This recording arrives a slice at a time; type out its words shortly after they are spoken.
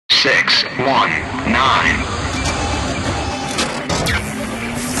619.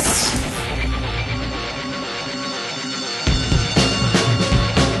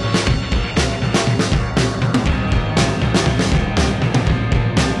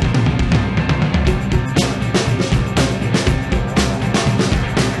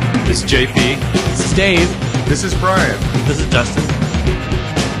 This is JP. This is Dave. This is Brian. This is Justin.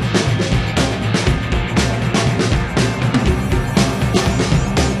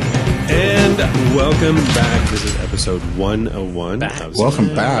 And welcome back. This is episode 101.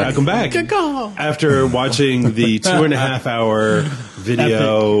 Welcome back. Welcome back. Good call. After watching the 2.5 hour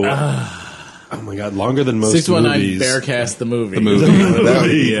video. Oh my god, longer than most 619 movies. Bearcast the movie. The movie.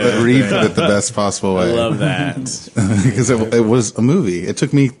 That read it the best possible way. I love that. Because it was a movie. It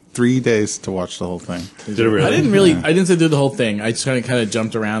took me 3 days to watch the whole thing. Did it really? I didn't say do the whole thing. I just kind of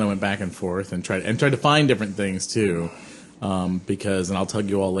jumped around and went back and forth and tried to find different things too. Because, and I'll tell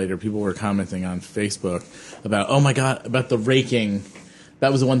you all later, people were commenting on Facebook about, oh my god, about the raking.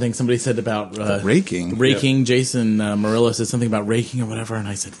 That was the one thing somebody said about raking. Raking. Yep. Jason Murillo said something about raking or whatever, and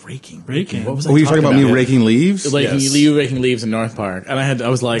I said raking. What was I Were you talking about me about? raking leaves? You raking leaves in North Park, and I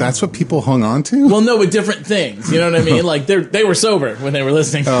was like, That's what people hung on to? well, no, with different things. You know what I mean? Like they were sober when they were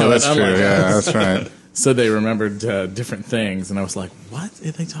listening to it. Oh, that's I'm true. like, Yeah, that's right. So they remembered different things, and I was like, what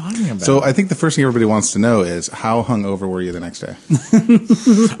are they talking about? So I think the first thing everybody wants to know is how hungover were you the next day?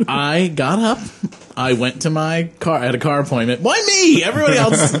 I got up. I went to my car. I had a car appointment. Why me? Everybody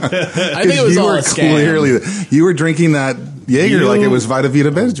else. I think it was all a scam. You were drinking that Jaeger like it was Vita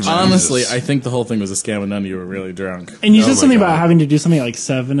Vita Benjamin. Honestly, I think the whole thing was a scam, and none of you were really drunk. And you said something about having to do something at like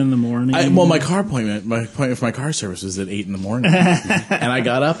 7 in the morning. My car appointment, my appointment for my car service was at 8 in the morning. And I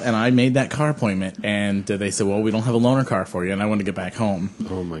got up and I made that car appointment. And they said, well, we don't have a loaner car for you. And I wanted to get back home.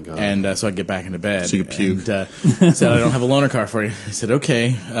 Oh, my God. And so I get back into bed. So you could puke. And said, I don't have a loaner car for you. I said,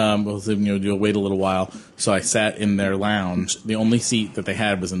 okay. Well, you'll wait a little while. So I sat in their lounge. The only seat that they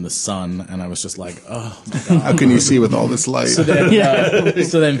had was in the sun. And I was just like, oh, my God. How can you see with all this light? So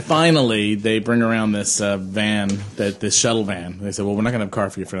then finally they bring around this this shuttle van. They said, well, we're not going to have a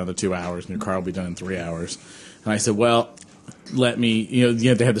car for you for another 2 hours, and your car will be done in 3 hours. And I said, well, let me,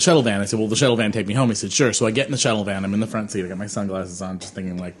 they had the shuttle van. I said, well, the shuttle van take me home. He said, sure. So I get in the shuttle van. I'm in the front seat. I got my sunglasses on, just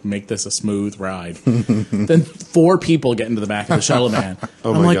thinking, like, make this a smooth ride. Then 4 people get into the back of the shuttle van.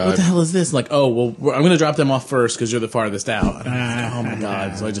 I'm like, what the hell is this? Like, oh, well, I'm going to drop them off first because you're the farthest out. And I was like, oh, my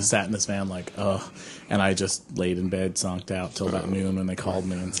God. So I just sat in this van like, oh. And I just laid in bed, zonked out till about noon when they called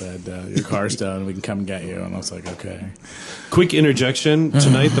me and said, your car's done, we can come and get you. And I was like, okay. Quick interjection.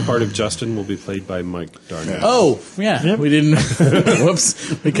 Tonight, the part of Justin will be played by Mike Darnell. Oh, yeah. Yep. We didn't.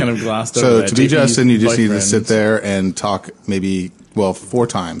 Whoops. We kind of glossed over that. So to be Justin, you just need to sit there and talk maybe 4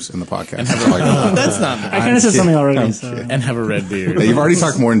 times in the podcast. That's not bad. I kind of said something already. So. And have a red beard. Yeah, you've already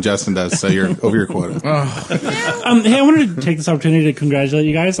talked more than Justin does, so you're over your quota. Hey, I wanted to take this opportunity to congratulate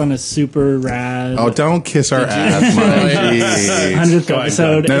you guys on a super rad. Oh, don't kiss our ass, Mike. 100th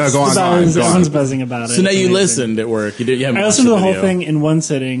episode. No, go on. Everyone's buzzing about it. So now you listened at work. I listened to the whole thing in one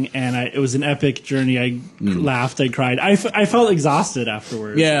sitting, and it was an epic journey. I laughed, I cried. I felt exhausted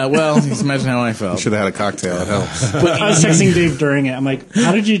afterwards. Yeah, well, just imagine how I felt. You should have had a cocktail. It helps. But I was texting Dave during it. I'm like,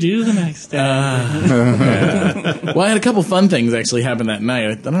 how did you do the next day? Well, I had a couple fun things actually happen that night.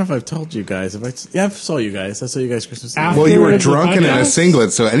 I don't know if I've told you guys. I saw you guys. I saw you guys Christmas Eve. Well, you were drunk and in a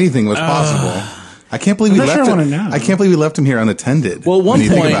singlet, so anything was possible. I can't believe we left him. I can't believe we left him here unattended. Well, one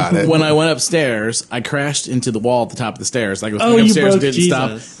point when I went upstairs, I crashed into the wall at the top of the stairs. Like I was going upstairs, and didn't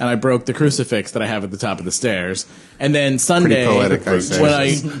stop, and I broke the crucifix that I have at the top of the stairs. And then Sunday, when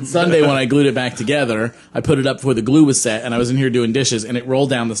I glued it back together, I put it up before the glue was set, and I was in here doing dishes, and it rolled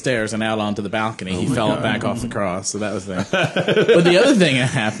down the stairs and out onto the balcony. He fell back off the cross, so that was there. But the other thing that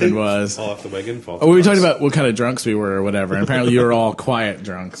happened was fall off the wagon. We were talking about what kind of drunks we were or whatever, and apparently you were all quiet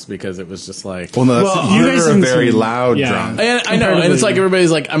drunks because it was just like. Well, you guys are very loud drunk. I know, and it's like everybody's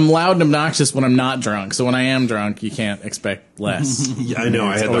like, I'm loud and obnoxious when I'm not drunk. So when I am drunk, you can't expect less. Yeah, I know.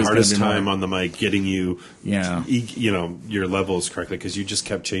 I had the hardest time on the mic getting you, your levels correctly because you just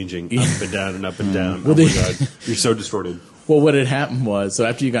kept changing up and down and up and down. Oh my God, you're so distorted. Well, what had happened was, so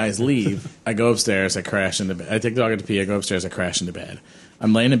after you guys leave, I go upstairs, I crash into bed. I take the dog to pee, I go upstairs, I crash into bed.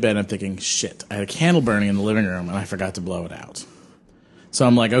 I'm laying in bed, I'm thinking, shit, I had a candle burning in the living room, and I forgot to blow it out. So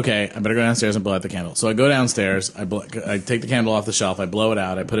I'm like, okay, I better go downstairs and blow out the candle. So I go downstairs, I take the candle off the shelf, I blow it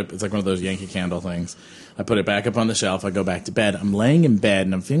out, I put it, it's like one of those Yankee Candle things. I put it back up on the shelf, I go back to bed. I'm laying in bed,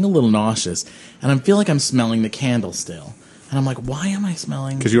 and I'm feeling a little nauseous, and I feel like I'm smelling the candle still. And I'm like, why am I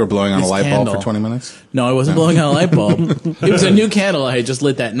smelling? Because you were blowing on a light bulb for 20 minutes? No, I wasn't blowing on a light bulb. It was a new candle I had just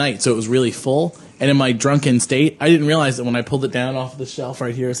lit that night, so it was really full. And in my drunken state, I didn't realize that when I pulled it down off the shelf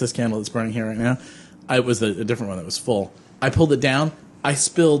right here, it's this candle that's burning here right now. It was a different one that was full. I pulled it down. I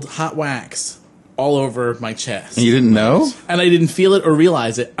spilled hot wax all over my chest. And you didn't know? And I didn't feel it or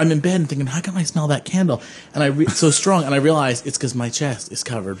realize it. I'm in bed and thinking, how come I smell that candle? And so strong. And I realized it's because my chest is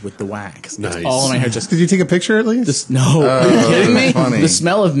covered with the wax. Nice. It's all in my hair. Just Did you take a picture at least? no. Are you kidding me? Funny. The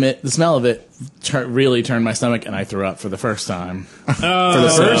smell of it really turned my stomach, and I threw up for the first time. For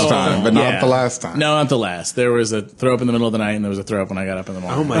the first time, but not the last time. No, not the last. There was a throw up in the middle of the night, and there was a throw up when I got up in the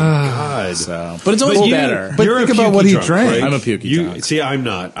morning. Oh my God! But it's always better. But think about what he drank. I'm a pukey drunk. See, I'm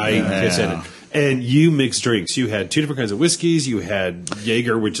not. I said it. And you mixed drinks. You had 2 different kinds of whiskeys. You had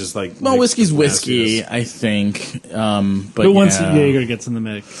Jaeger, which is like... Well, whiskey's whiskey, I think. But once Jaeger gets in the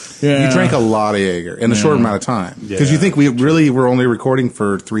mix. You drank a lot of Jaeger in a short amount of time. Because you think we really were only recording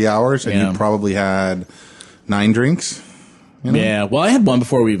for 3 hours, and you probably had 9 drinks? You know? Yeah, well, I had one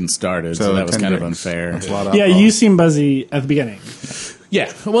before we even started, so that was kind of unfair. That's a lot of Yeah, alcohol. you seem buzzy at the beginning.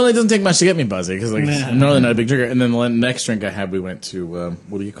 Yeah, well, it doesn't take much to get me buzzy, because I'm normally not a big drinker. And then the next drink I had, we went to,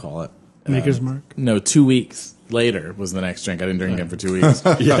 what do you call it? Maker's Mark? No, 2 weeks later was the next drink. I didn't drink again for 2 weeks.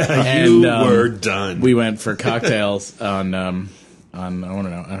 You were done. We went for cocktails on I don't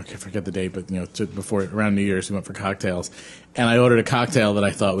know, I forget the date, but before around New Year's we went for cocktails, and I ordered a cocktail that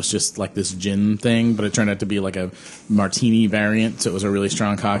I thought was just like this gin thing, but it turned out to be like a martini variant, so it was a really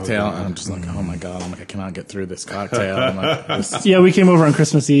strong cocktail. And I'm just like, oh my God, I cannot get through this cocktail. I'm like, Yeah, we came over on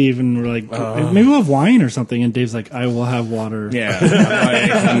Christmas Eve and we're like, maybe we'll have wine or something. And Dave's like, I will have water. yeah,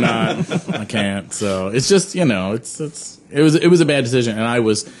 I'm not, I can't. So it's just it was a bad decision, and I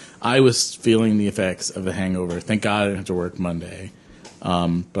was feeling the effects of the hangover. Thank God I didn't have to work Monday.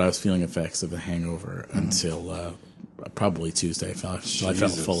 But I was feeling effects of the hangover until probably Tuesday. I felt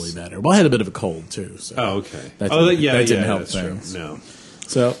fully better. Well, I had a bit of a cold too. So okay. That didn't help things. True. No.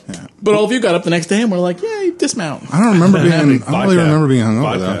 So, but all of you got up the next day and were like, "Yay, dismount!" I don't remember I don't really remember being hungover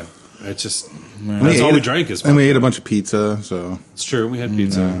Vodka. though. It's just that's all we drank is vodka. And we ate a bunch of pizza. So it's true. We had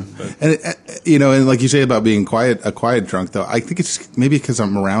pizza. But. And and like you say about being a quiet drunk, though, I think it's just maybe because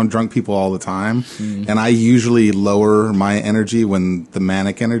I'm around drunk people all the time, and I usually lower my energy when the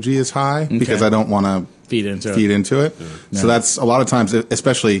manic energy is high because I don't want to feed into it. Yeah. So that's a lot of times,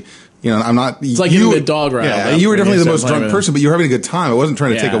 especially. I'm not. It's like you the dog ride. Yeah, you were definitely the most drunk person, but you were having a good time. I wasn't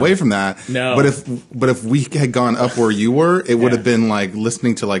trying to take away from that. No. But if we had gone up where you were, it would have been like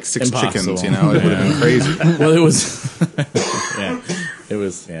listening to like 6 Impossible. chickens. It would have been crazy. Well, it was. It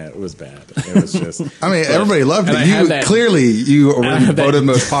was bad. It was just. I mean, everybody loved it. Clearly, you were voted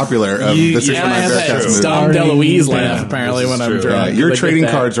most popular of the 6 and I have Bearcast that Dom DeLuise laugh apparently when I'm drunk. Your trading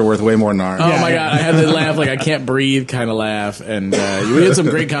cards are worth way more than ours. Oh my God, I had the laugh like I can't breathe kind of laugh, and we had some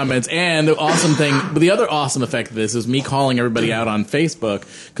great comments. And the awesome thing, but the other awesome effect of this is me calling everybody out on Facebook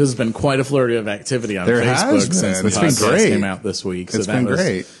because there's been quite a flurry of activity on Facebook since the podcast came out this week. It's been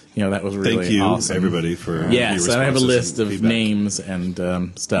great. That was really Thank you, awesome. everybody, for yes, your I have a list of feedback. names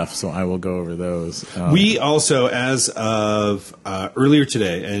and stuff, so I will go over those. We also, as of earlier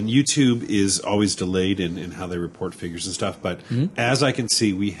today, and YouTube is always delayed in how they report figures and stuff, but as I can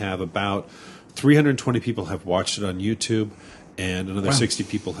see, we have about 320 people have watched it on YouTube, and another 60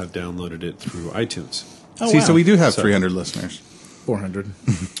 people have downloaded it through iTunes. So we do have 300 listeners. 400.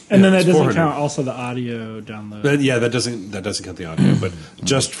 And then that doesn't count also the audio download. That doesn't count the audio, but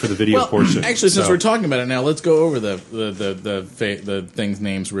just for the video portion. Actually, since we're talking about it now, let's go over the things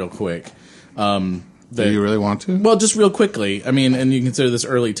names real quick. Do you really want to? Well, just real quickly. I mean, and you consider this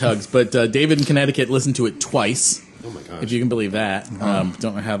early tugs, but David in Connecticut listened to it twice. Oh my gosh! If you can believe that. Don't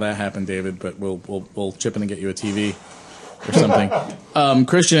know how that happened, David, but we'll chip in and get you a TV. Or something.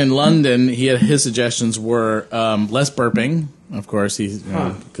 Christian in London, his suggestions were less burping. Of course,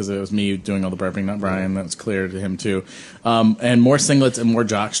 because it was me doing all the burping, not Brian. That's clear to him too. And more singlets and more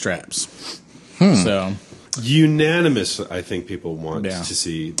jock straps. So unanimous, I think people want to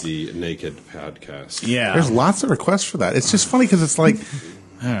see the naked podcast. Yeah, there's lots of requests for that. It's just funny because it's like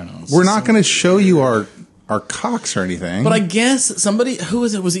I don't know. We're not going to show you our cocks or anything. But I guess somebody, who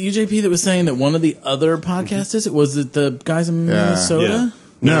was it? Was it UJP that was saying that one of the other podcasters? Was it the guys in Minnesota?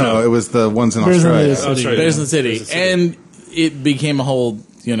 No, it was the ones in Australia. Bears in the City. And it became a whole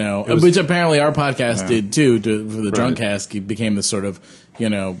which apparently our podcast did too. For the Drunkcast, it became this sort of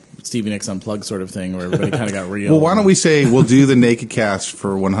Stevie Nicks Unplugged sort of thing where everybody kind of got real. Well, why don't we say we'll do the Naked Cast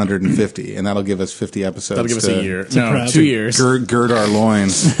for 150, and that'll give us 50 episodes. That'll give us a year. No, 2 years. Gird our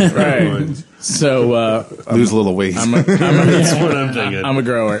loins. Right. So lose a little weight. That's what I'm thinking. I'm a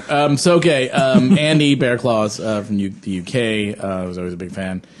grower. Andy Bearclaws from the UK. I was always a big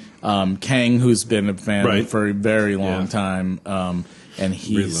fan. Kang, who's been a fan for a very long time, and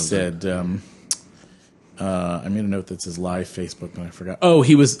he really said, I made a note that says live Facebook, and I forgot. Oh,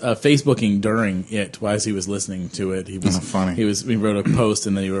 he was Facebooking during it as he was listening to it. He was funny. He wrote a post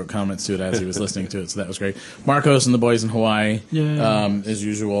and then he wrote comments to it as he was listening to it, so that was great. Marcos and the boys in Hawaii, as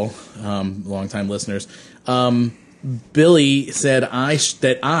usual, longtime listeners. Billy said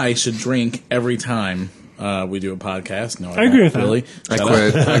that I should drink every time we do a podcast. No, I agree with Billy. that.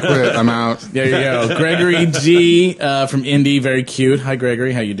 I quit. I'm out. There you go. Gregory G from Indy, very cute. Hi,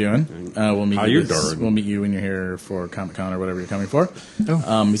 Gregory. How you doing? We'll meet We'll meet you when you're here for Comic-Con or whatever you're coming for. He's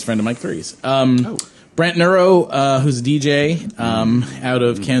a friend of Mike Three's. Brent Neuro, who's a DJ out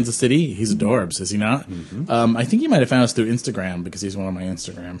of Kansas City. He's adorbs, is he not? Mm-hmm. I think he might have found us through Instagram because he's one of my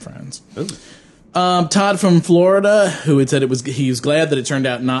Instagram friends. Todd from Florida, who had said he was glad that it turned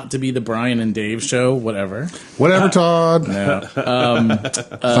out not to be the Brian and Dave show. Whatever, Todd. No.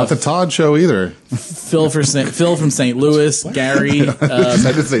 It's not the Todd show either. Phil from St. Louis. Gary. I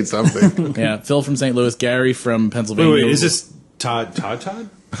had to say something. Yeah, Phil from St. Louis. Gary from Pennsylvania. Wait, is this Todd?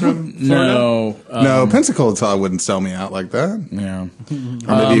 From no, no, Pensacola Todd wouldn't sell me out like that. Yeah, or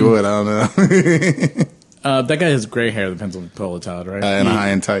maybe he would. I don't know. That guy has gray hair, the Pensacola Todd, right? And high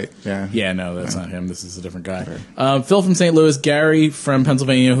and tight, yeah. Yeah, no, that's not him. This is a different guy. Phil from St. Louis, Gary from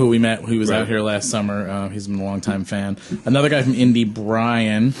Pennsylvania, who we met, who was out here last summer. He's been a long-time fan. Another guy from Indy,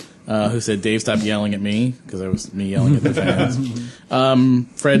 Brian, who said, Dave, stop yelling at me, because that was me yelling at the fans.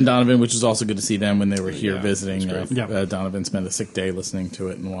 Fred and Donovan, which was also good to see them when they were here visiting. Donovan spent a sick day listening to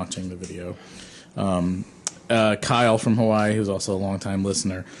it and watching the video. Kyle from Hawaii, who's also a long-time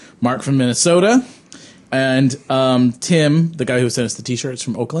listener. Mark from Minnesota. And Tim, the guy who sent us the T-shirts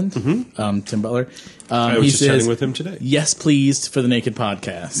from Oakland, Tim Butler. I was just chatting with him today. Yes, pleased for the Naked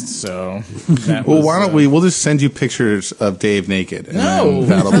Podcast. So, why don't we'll just send you pictures of Dave naked. And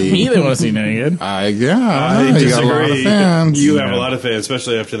that'll be me. They want to see naked. I you got a lot of fans. You have a lot of fans,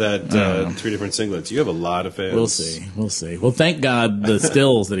 especially after that 3 different singlets. You have a lot of fans. We'll see. Well, thank God the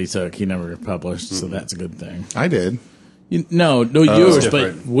stills that he took, he never published, so that's a good thing. I did. No, yours,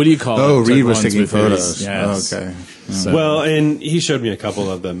 but what do you call it? Oh, Reed was taking photos. Yes. Okay. So, well, and he showed me a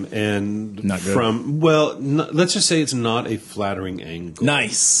couple of them, and not good. Let's just say it's not a flattering angle.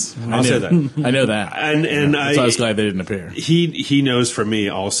 Nice. I'll say that. I know that. And I was glad they didn't appear. He knows from me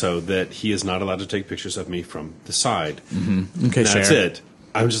also that he is not allowed to take pictures of me from the side. Mm-hmm. Okay, that's it.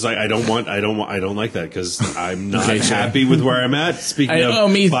 I'm just like I don't like that because I'm not happy with where I'm at. Speaking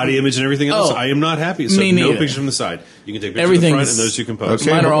of body image and everything else, I am not happy. So no pictures from the side. You can take pictures of the front, and those you can post.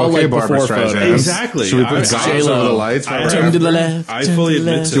 Mine are all like before photos. Exactly. Should we put goggles over the lights? Turn to the left. I fully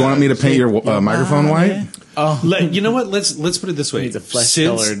admit to Do you want me to paint your microphone white? You know what? Let's put it this way.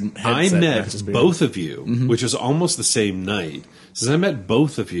 Since I met both of you, which was almost the same night, since I met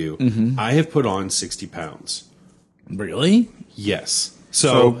both of you, I have put on 60 pounds. Really? Yes.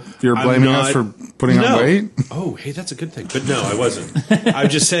 So you're blaming us for putting on weight? Oh, hey, that's a good thing. But no, I wasn't. I'm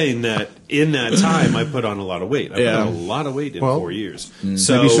just saying that in that time, I put on a lot of weight. I put on a lot of weight in 4 years.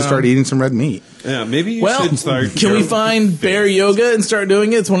 So maybe you should start eating some red meat. Yeah, maybe you should start. Can we find bear yoga and start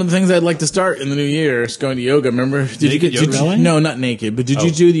doing it? It's one of the things I'd like to start in the new year. Is going to yoga. Remember? Did yoga? No, not naked. But did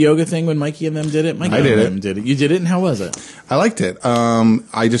you do the yoga thing when Mikey and them did it? Mikey I did and them did it. You did it, and how was it? I liked it.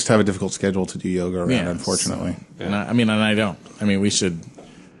 I just have a difficult schedule to do yoga around, unfortunately. So, and I don't. I mean, we should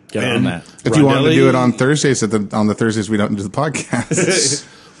get on that. If you wanted to do it on Thursdays, on the Thursdays we don't do the podcast.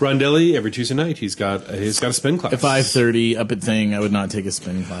 Rondelli, every Tuesday night, he's got a spin class. At 5:30 up at thing, I would not take a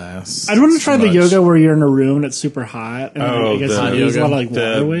spin class. I'd want to try the yoga where you're in a room and it's super hot. And I guess hot there's yoga. a lot of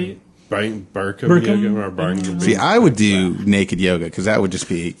water weight. See, I would do naked yoga because that would just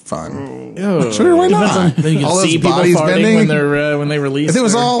be fun. Oh. Sure, why not? Then you can all see those people bodies farting bending when they release. If it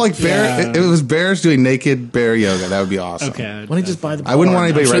was all like bear, if it was bears doing naked bear yoga, that would be awesome. Okay. Why don't you just buy the porn? I wouldn't want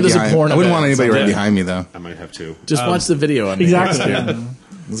anybody right behind. I wouldn't want anybody right there. behind me though. I might have to. Just watch the video on exactly.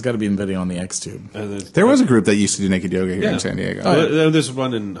 There's got to be a video on the XTube. There was a group that used to do naked yoga here in San Diego. There's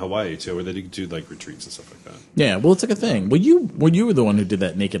one in Hawaii too, where they do like retreats and stuff like that. Yeah, well, it's like a thing. Well, you were the one who did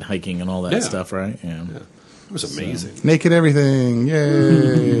that naked hiking and all that stuff, right? Yeah. It was amazing. Naked everything,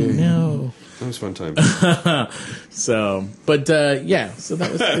 yay! No. That was fun time. So, but yeah, so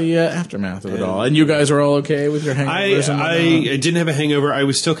that was the aftermath of it all. And you guys were all okay with your hangovers? I didn't have a hangover. I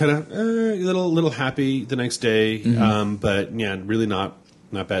was still kind of a little happy the next day, but yeah, really not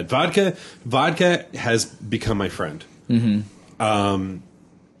bad. Vodka has become my friend.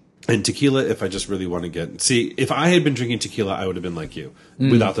 And tequila, if I just really want to see, if I had been drinking tequila, I would have been like you,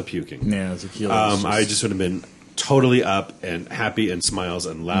 without the puking. Yeah, tequila. I just would have been totally up and happy and smiles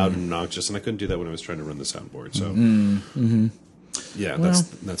and loud and obnoxious, and I couldn't do that when I was trying to run the soundboard. So, yeah,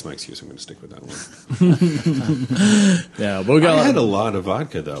 that's my excuse. I'm going to stick with that one. Yeah, but I had a lot of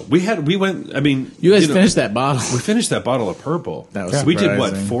vodka though. We went. I mean, you guys finished that bottle. We finished that bottle of purple. That was we did what,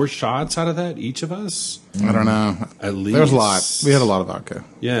 surprising. 4 shots out of that, each of us? I don't know. At least There was a lot. We had a lot of vodka.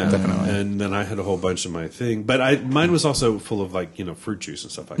 Yeah, definitely. And then I had a whole bunch of my thing, but mine was also full of fruit juice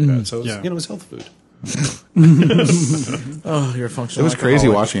and stuff like that. So it was, it was health food. Oh, you're a functional. It was crazy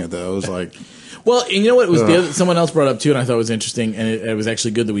alcoholic. watching it though. It was like, well, and you know what? It was someone else brought up too, and I thought it was interesting, and it was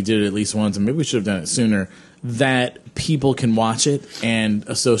actually good that we did it at least once, and maybe we should have done it sooner. That people can watch it and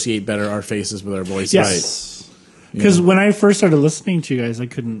associate better our faces with our voices. Yes. Because when I first started listening to you guys, I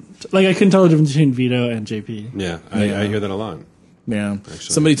couldn't tell the difference between Vito and JP. Yeah, I hear that a lot. Yeah. Actually.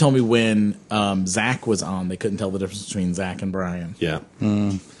 Somebody told me when Zach was on, they couldn't tell the difference between Zach and Brian. Yeah.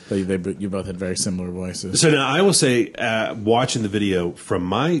 You both had very similar voices. So now I will say, watching the video from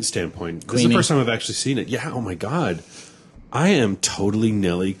my standpoint, this is the first time I've actually seen it. Yeah, oh my God. I am totally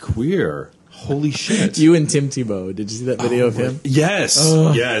Nelly queer. Holy shit. You and Tim Tebow. Did you see that video of him? Yes.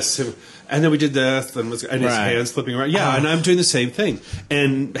 Yes. And then we did this, and his hands flipping around. Yeah, and I'm doing the same thing.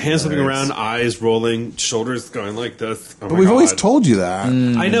 And hands flipping around, eyes rolling, shoulders going like this. Oh but we've always told you that.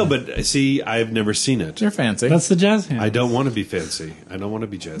 I know, but see, I've never seen it. You're fancy. That's the jazz hands. I don't want to be fancy. I don't want to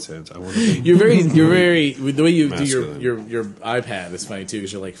be jazz hands. I want to be. You're very. The way you masculine. do your iPad is funny too,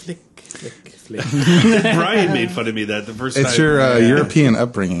 because you're like flick, flick, flick. Brian made fun of me that the first time. It's your European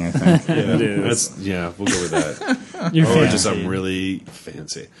upbringing, I think. Yeah, It is. we'll go with that. You're Or fancy. just I'm really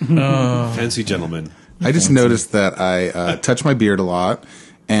fancy. Fancy gentleman. I just noticed that I touch my beard a lot,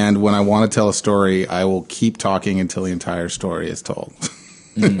 and when I want to tell a story, I will keep talking until the entire story is told.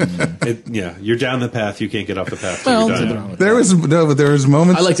 You're down the path. You can't get off the path. Well, Till you're nothing done. wrong with There was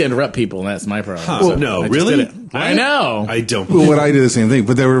moments. I like to interrupt people, and that's my problem. Huh. So No, I just really? did it. I know. I don't. Well, what I do the same thing,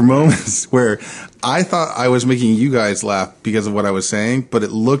 but there were moments where I thought I was making you guys laugh because of what I was saying, but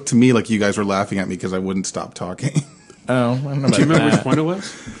it looked to me like you guys were laughing at me because I wouldn't stop talking. Oh, I don't know about Do you remember that. which point it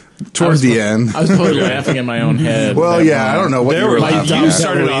was? Towards the end. I was probably laughing in my own head. Well, That yeah, moment. I don't know what There you were were laughing you at.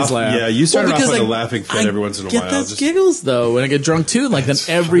 started Please off. laugh. Yeah, you started Well, off because with a laughing fit every once in a get while. those Just- giggles though when I get drunk too. Like then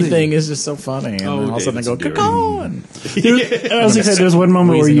everything is just so funny, and then all of a sudden I go David's caw. I was excited. There was one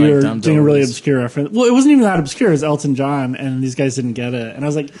moment where Wheezing you like were dumb doing a really dogs. obscure reference. Well, it wasn't even that obscure. It was Elton John, and these guys didn't get it. And I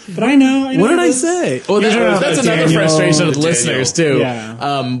was like, but I know. What did I this. say? Oh, Yeah, that's another Daniel. frustration with Daniel. listeners too.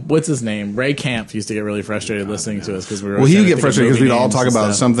 Yeah. What's his name? Ray Camp used to get really frustrated listening to us because we were. Well, he would get trying to think of frustrated because movie we'd all names talk and about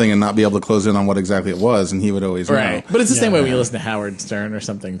stuff. something and not be able to close in on what exactly it was, and he would always Right, know. but it's the same way when Yeah. you listen to Howard Stern or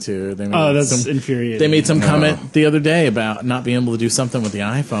something too. They made Oh, that's some, infuriating. They made some comment the other day about not being able to do something with the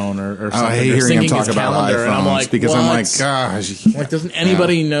iPhone or something. I hate or hearing him syncing talk his about calendar, iPhones and I'm like, because what? I'm like, gosh. Like, doesn't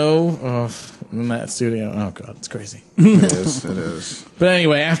anybody know in that studio? Oh god, it's crazy. It is. It is. But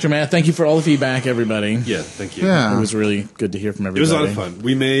anyway, Aftermath, thank you for all the feedback, everybody. Yeah, thank you. Yeah. It was really good to hear from It everybody. was a lot of fun.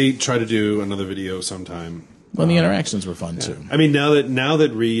 We may try to do another video sometime. Well, the interactions were fun too. I mean, now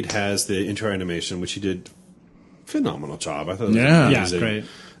that Reed has the intro animation, which he did phenomenal job. I thought it was Yeah. Yeah, amazing. great.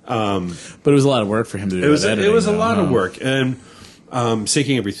 But it was a lot of work for him to do. It was that editing, it was a though, lot of huh? work, and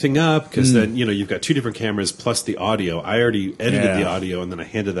syncing everything up because then you've got 2 different cameras plus the audio. I already edited Yeah. the audio and then I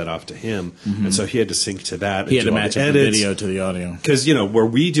handed that off to him, and so he had to sync to that. He and had to do all match the up the edits. video to the audio. Because, where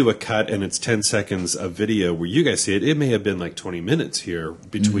we do a cut and it's 10 seconds of video where you guys see it, it may have been like 20 minutes here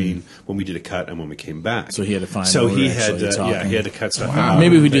between when we did a cut and when we came back. So he had to find So where he we're had actually to, talking. he had to cut stuff out.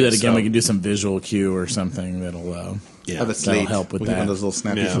 Maybe if we do that again, So, we can do some visual cue or something that'll. Have a That'll slate. help with We have that. those little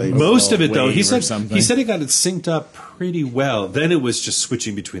snappy Yeah. slates. Most of it, though, he wave or said something. he got it synced up pretty well. Then it was just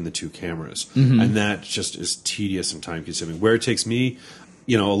switching between the 2 cameras, and that just is tedious and time consuming. Where it takes me,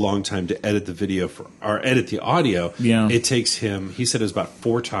 a long time to edit the video or edit the audio. Yeah. It takes him. He said it was about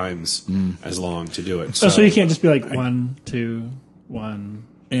 4 times as long to do it. Oh, so you can't just be like 1, 2, 1,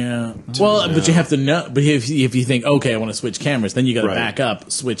 Yeah. Well, but you have to know. But if you think, okay, I want to switch cameras, then you got to back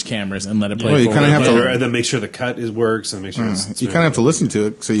up, switch cameras, and let it play. Well, you kind of have to, and then make sure the cut works, and make sure you kind of have to listen to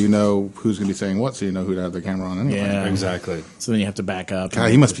it so you know who's going to be saying what, so you know who to have the camera on anyway. Yeah, exactly. So then you have to back up.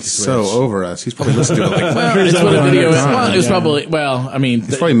 God, he must be so over us. He's probably listening to it like well, it's what a video is. Well, it was probably. Well, I mean,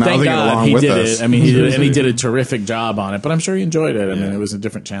 he's probably mouthing thank it God along he with did us. it. I mean, he did a terrific job on it. But I'm sure he enjoyed it. I mean, it was a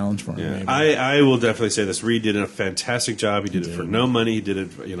different challenge for him. Yeah. Maybe. I will definitely say this. Reed did a fantastic job. He did it for no money. He did it,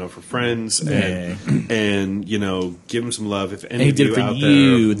 for friends, and give him some love. If any he of did you it for out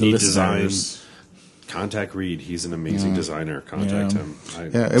you, there the need listeners. design, contact Reed. He's an amazing designer. Contact him.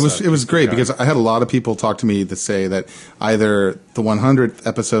 It was great because I had a lot of people talk to me that say that either the 100th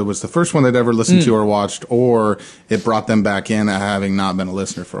episode was the first one they'd ever listened to or watched, or it brought them back in having not been a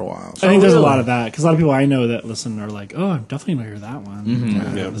listener for a while. I think there's a lot of that because a lot of people I know that listen are like, "Oh, I'm definitely gonna hear that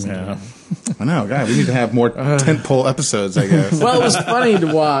one." Yeah. I know, God, we need to have more tentpole episodes, I guess. Well, it was funny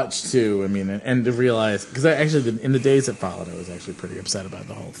to watch too. I mean, and to realize because I actually in the days that followed, I was actually pretty upset about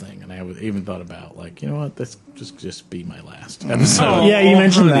the whole thing, and I even thought about like, you know what, this just be my last episode. Yeah, you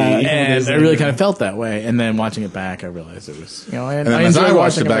mentioned that, and I really kind of felt that way. And then watching it back, I realized it was And then as I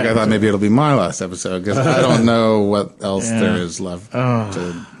watched it back, I thought maybe it'll be my last episode because I don't know what else there is left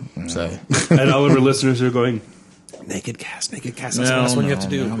to say. And all of our listeners are going, Naked cast. That's the last one you have to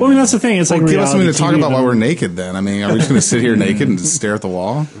do. Well, I mean, that's the thing. It's like Give us something to talk TV about while and- we're naked then. I mean, are we just going to sit here naked and just stare at the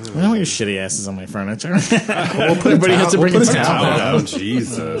wall? I don't want your shitty asses on my furniture. We'll put Everybody has to bring a Towel towel. down,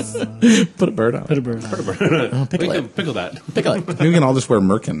 Jesus. Put a bird on. Put a bird on. Pickle that. Pickle it. Maybe we can all just wear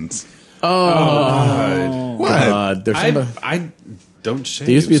merkins. Oh, God. There's I don't shave.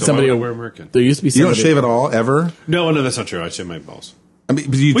 There used to be so somebody why would I wear a merkin. There used to be You don't somebody. shave at all, ever? No, that's not true. I shave my balls. I mean,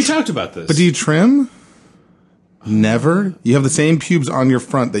 but do you We talked about this. But do you trim? Never? You have the same pubes on your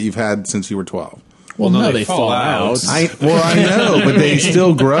front that you've had since you were 12. Well, no, they fall out. I know, but they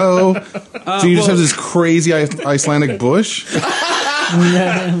still grow. So you just have this crazy Icelandic bush?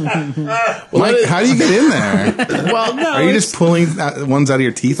 Mike, how do you get in there? Well, no. Are you just pulling ones out of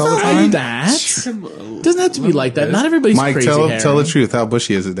your teeth all the time? That doesn't have to be like that. Not everybody's Mike, crazy tell hairy. the truth. How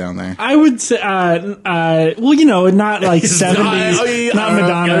bushy is it down there? I would say, not like 70s, not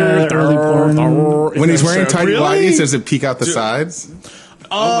Madonna, early porn. When he's wearing tight Really? whities, does it peek out the sides?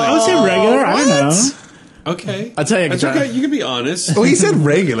 I would say regular. I don't know. Okay. I'll tell you, That's okay. You can be honest. Well, he said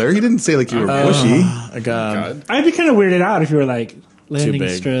regular. He didn't say like you were bushy. God. I'd be kind of weirded out if you were like landing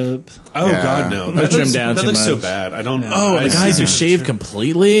big. strip. Oh, Yeah. God, no. Trim down that too looks so much. bad. I don't know. Oh, the guys who shave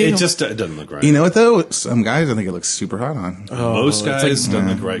completely? It just it doesn't look right. You know what though? Some guys, I think it looks super hot on. Most guys it's like- doesn't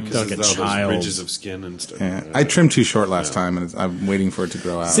look right because like a there's all those child. ridges of skin and stuff. Yeah. I trimmed too short last time, and I'm waiting for it to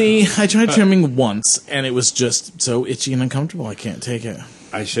grow out. See, I tried trimming once, and it was just so itchy and uncomfortable. I can't take it.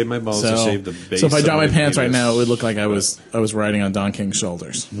 I shave my balls. So, I shave the base. so if I drop of my pants right penis. now, it would look like I was riding on Don King's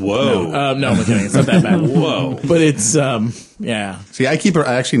shoulders. Whoa. No, I'm kidding. It's not that bad. Whoa. But it's yeah.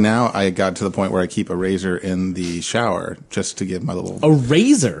 See, now I got to the point where I keep a razor in the shower just to give my little A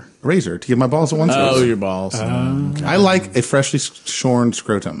razor. razor to give my balls a once. Oh, your balls. I like a freshly shorn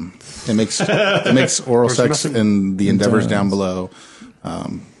scrotum. It makes oral sex and the endeavors down below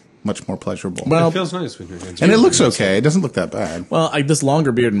much more pleasurable. Well, It feels nice when your hands. And it looks okay. It doesn't look that bad. Well, this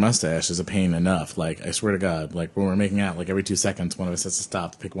longer beard and mustache is a pain enough. Like, I swear to God, like when we're making out, like every 2 seconds, one of us has to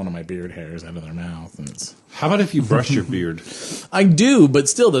stop to pick one of my beard hairs out of their mouth, and it's. How about if you brush your beard? I do, but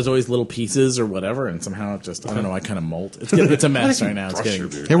still, there's always little pieces or whatever, and somehow it just, I don't know, I kind of molt. It's a mess right now. It's Brush your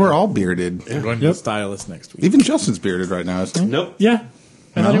getting. beard. Yeah, we're all bearded. I'm going to the stylist next week. Even Justin's bearded right now, isn't he? Nope. Yeah.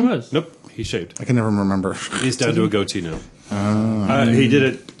 I thought it was. Nope. He shaved. I can never remember. He's down to a goatee now. He did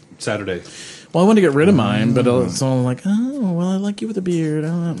it Saturday. Well, I want to get rid of mine, but so I'm like, oh, well, I like you with a beard. I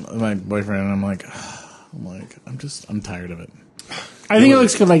don't know. My boyfriend, and I'm like, I'm tired of it. I think it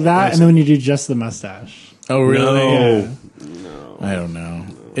looks good like that, and then when you do just the mustache. Oh, really? No. I don't know.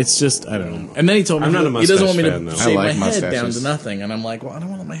 It's just, I don't know. And then he told me I'm not a he doesn't want me mustache fan, to though. shave I like my head down mustaches. to nothing. And I'm like, well, I don't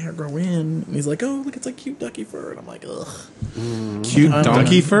want to let my hair grow in. And he's like, oh, look, it's like cute ducky fur. And I'm like, ugh. Cute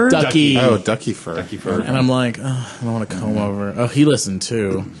donkey fur? Ducky. Oh, ducky fur. And I'm like, oh, I don't want to comb over. Oh, he listened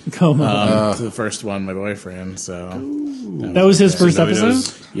too. Come on. To the first one, my boyfriend. So That was his first So he episode?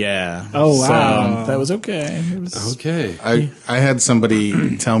 knows. yeah. Oh, wow. So that was okay. It was, Okay. I had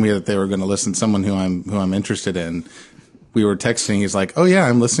somebody tell me that they were going to listen. Someone who I'm interested in. We were texting. He's like, "Oh yeah,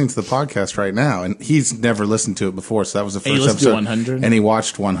 I'm listening to the podcast right now," and he's never listened to it before. So that was the And he first listened to episode. 100? And he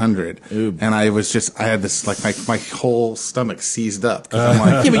watched 100. Ooh. And I had this like my whole stomach seized up. 'Cause I'm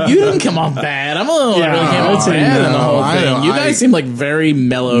like, yeah, but you didn't come off bad. I'm a little Yeah, really came I would off say bad in the no, whole I thing. don't- You guys seem like very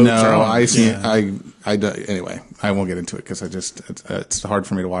mellow. no, drunks. I do, anyway. I won't get into it because it's hard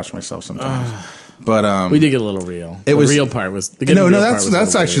for me to watch myself sometimes. But we did get a little real. It was real part was the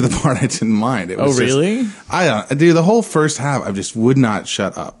that's actually the part I didn't mind. It was really? Dude, the whole first half I just would not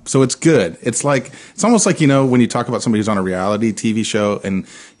shut up. So it's good. It's almost like when you talk about somebody who's on a reality TV show and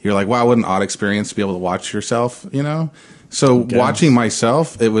you're like, wow, what an odd experience to be able to watch yourself. So watching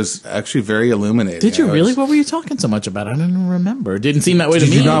myself, it was actually very illuminating. Did you really? What were you talking so much about? I don't remember. It didn't seem that way to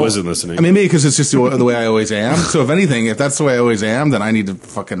me. I wasn't listening. I mean, maybe because it's just the way I always am. So if anything, if that's the way I always am, then I need to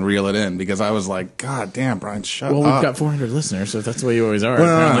fucking reel it in because I was like, God damn, Brian, shut up. Well, we've got 400 listeners, so if that's the way you always are,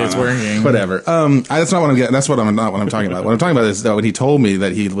 apparently it's working. Whatever. That's not what I'm getting. That's not what I'm talking about. What I'm talking about is that when he told me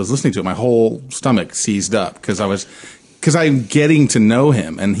that he was listening to it, my whole stomach seized up because I'm getting to know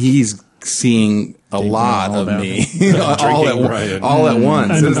him and he's seeing a lot of me all at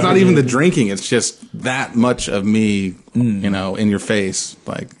once. And it's not even the drinking; it's just that much of me, in your face.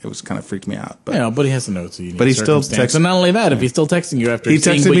 Like it was kind of freaked me out. But but he has to know it's a unique but he still texts. And not only that, if he's still texting you after he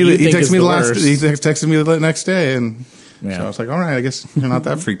texted me, he texted me the next day, and so I was like, all right, I guess you're not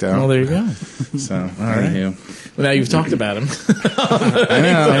that freaked out. Well, there you go. So all right. Well, now you've talked about him. I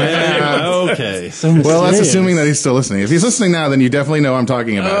know. Okay. Well, that's assuming that he's still listening. If he's listening now, then you definitely know I'm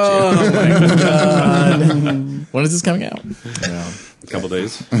talking about you. Oh my god! When is this coming out? A couple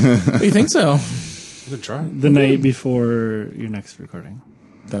days. You think so? Good try. The night before your next recording.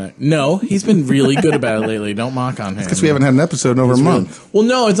 No, he's been really good about it lately. Don't mock on him. Because we haven't had an episode in over a month. Well,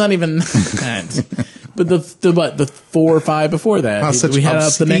 no, it's not even that. But the 4 or 5 before that, we had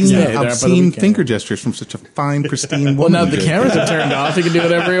up the next day. Obscene finger gestures from such a fine, pristine woman. Well, now the cameras are turned off. He can do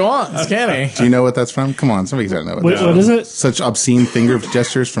whatever he wants, can't he? Do you know what that's from? Come on, somebody's got to know what What is it? Such obscene finger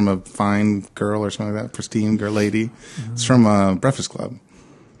gestures from a fine girl or something like that, pristine girl lady. It's from Breakfast Club.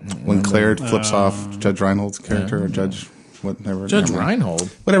 When Claire flips off Judge Reinhold's character or Judge whatever. Judge Reinhold?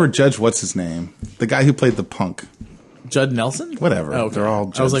 Whatever Judge, what's his name? The guy who played the punk. Judd Nelson? Whatever. Oh, okay. They're all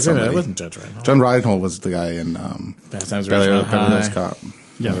Judge I was like, wait a minute, somebody. it wasn't Judge Reinhold. John Reinhold was the guy in Fast Times at Beverly Ridgemont Hills High. Cop.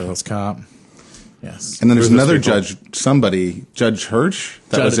 Beverly Hills Cop. Yes. And then there's Who's those another people? Judge, somebody, Judge Hirsch,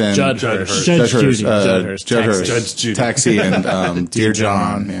 that was in Judd Hirsch. Judge Judy. Judge Hirsch, Judge Judy. Taxi, and Dear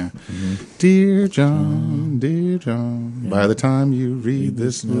John. Yeah. Dear John, dear John. By the time you read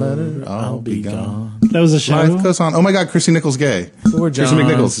this letter, I'll be gone. That was a show. Life goes on. Oh my God, Chrissy Nichols gay. Poor John. Chrissy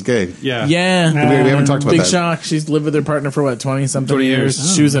McNichols is gay. Yeah. Yeah. We haven't talked about Big that. shock. She's lived with her partner for 20-something 20 years.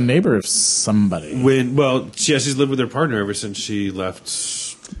 years. She was a neighbor of somebody. She's lived with her partner ever since she left.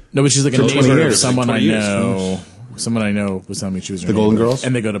 No, but she's like a For 20 neighbor of years. someone I 20 years. know. Someone I know was telling me she was The Golden Girls?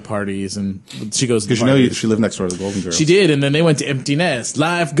 and they go to parties, and she goes to Because parties. she lived next door to the Golden Girls. She did, and then they went to Empty Nest.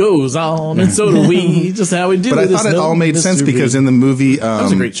 Life goes on, and so do we. Just how we do. But I this thought it all made sense mystery. because in the movie,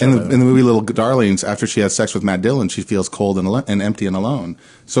 was a great show, in by the the movie Little Darlings, after she has sex with Matt Dillon, she feels cold and empty and alone.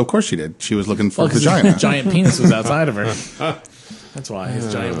 So of course she did. She was looking for a 'cause vagina. his giant penis was outside of her. That's why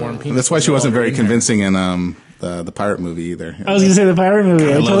his giant warm penis. That's why she was wasn't all very in convincing in the pirate movie either. I was going to say the pirate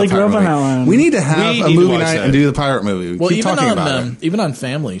movie. I love totally the grew up pirate on that movie. one. We need to have We a need to movie watch night that. and do the pirate movie. Well, Keep even talking on about it. even on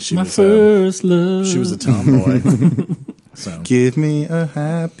Family, she My was first love. she was a tomboy. So Give me a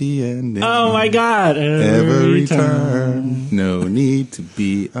happy ending. Oh my God! Every turn. No need to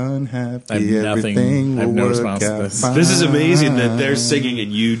be unhappy. I have nothing- Everything I have will no work response to out this. fine. This is amazing that they're singing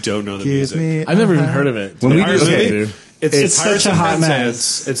and you don't know the Give music. me I've never even heard of it. When we Pirates do- of okay. Penzance. It's such a hot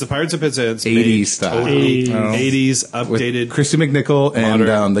mess. It's the Pirates of Penzance. 80s style. 80s with updated. Christy McNichol and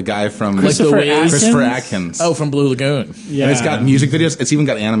modern. the guy from Like the Wiz? Christopher Atkins. Oh, from Blue Lagoon. Yeah. And it's got music videos. It's even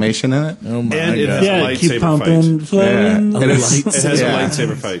got animation in it. Oh my And it god! has Yeah, a keep lightsaber pumping, fight. floating. And it's- It has yeah. a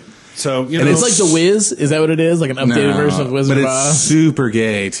lightsaber fight. So, you know. And It's like the Wiz. Is that what it is? Like an updated version of Wizard but of it's Oz. super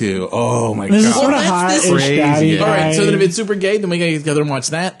gay too. Oh my This is god! sort of that's hot-ish crazy. daddy All right, guy. so then if it's super gay, then we gotta get together and watch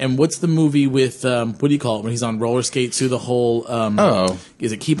that. And what's the movie with what do you call it when he's on roller skates through the whole?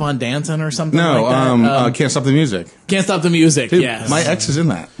 Is it Keep on Dancing or something? No, like that? Can't Stop the Music. Can't Stop the Music. Dude, yes, my ex is in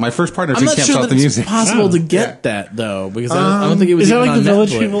that. My first partner's I'm in not Can't sure Stop that the it's Music. possible to get Yeah. that though, because I don't think it was. Is that even like on the Village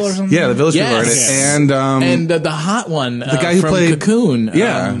Netflix. People or something? Yeah, the Village People are in it. Yes. And the hot one, the guy who from played Cocoon.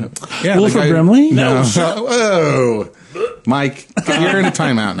 yeah, yeah, Wilford the guy- Brimley? No, whoa, Mike, you're in a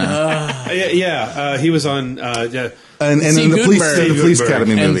timeout now. he was on. And Steve in the police, Gutenberg. in the police Steve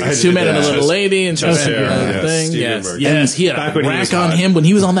Academy And movie. Two Men and a Yeah. Little Lady and Just Chester Sarah, thing. Steve Yes, Gutenberg. yes. He had Back a when he was rack on hot. him when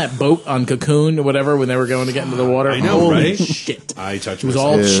he was on that boat on Cocoon or whatever when they were going to get into the water. I know, Holy right? shit. I touched It was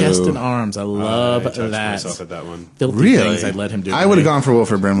myself. all Ew. chest and arms. I love I touched that. myself at that one. Filthy Really? things I'd let him do. I would have gone for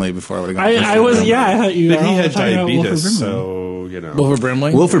Wilford Brimley before I would have gone. I was, yeah, I thought you But were he all had talking about Wilford diabetes, Brimley. so, you know. Wilford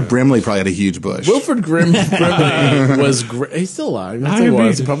Brimley? Wilford Brimley probably had a huge bush. Wilford Brimley was great. He's still alive. That's How what he could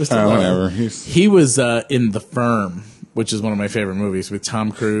was. be? He probably still Oh, alive. whatever. He was in The Firm. which is one of my favorite movies with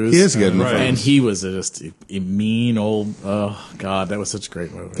Tom Cruise. He is good in the Right. films. And he was just a mean old. Oh God, that was such a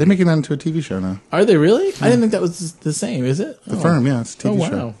great movie. They're making that into a TV show now. Are they really? I didn't think that was the same. Is it? The Firm, yeah, it's a TV Oh wow.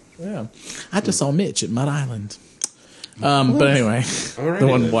 show. Yeah. I just saw Mitch at Mud Island. But anyway, Alrighty the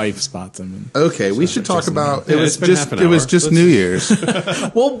one then. wife spots him. Okay, we should talk about. Yeah, It was it's been just. half an It was hour. just Let's- New Year's.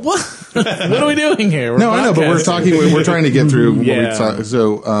 Well, what? What are we doing here? We're No, I know, but we're podcasting. talking. We're trying to get through. What Yeah. we talk,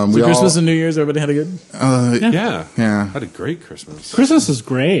 so we So Christmas all. and New Year's, everybody had a good. Yeah. Yeah. Had a great Christmas. Christmas was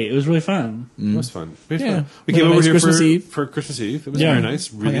great. It was really fun. It was fun. We had Yeah. fun. We We came had a over nice here Christmas for, Eve. for Christmas Eve. It was Yeah. very nice.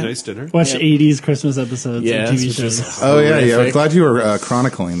 Really Yeah. nice dinner. Watched Yep. 80s Christmas episodes Yes, of TV which shows. was Oh yeah, yeah. I'm horrific. glad you were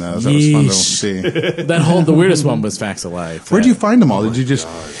chronicling those. That was fun to Yeesh. see. That whole the weirdest one was Facts of Life. Where'd you find them all? Did you just?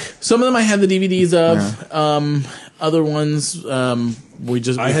 Some of them I had the DVDs of. Other ones we found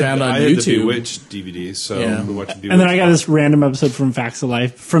on I had the YouTube. Bewitched DVD, so Yeah. we watched Bewitched. And then I got this random episode from Facts of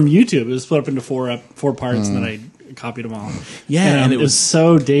Life from YouTube. It was split up into four parts, and then I copied them all. Yeah, and, and it it was was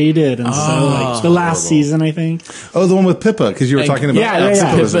so dated and so like the last horrible. season, I think. Oh, the one with Pippa, because you were And- talking about. Yeah, yeah, yeah.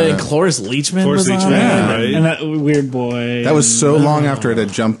 Pippa was in Pippa it. and Cloris Leachman Cloris was on Leachman, it. yeah. Right. And that weird boy. That was so and- long after it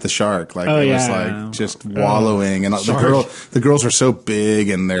had jumped the shark. Like Oh, it was yeah. like just wallowing, and the girls are so big,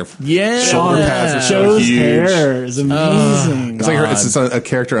 and their Yeah. shoulder pads are so Joe's huge. hair is amazing. It's like it's a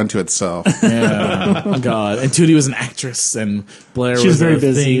character unto itself. Yeah. Oh, God. And Tootie was an actress, and Blair She was very a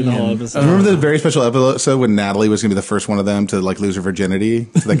busy thing, the whole and- episode. Remember the very special episode when Natalie was going to be the first one of them to like lose her virginity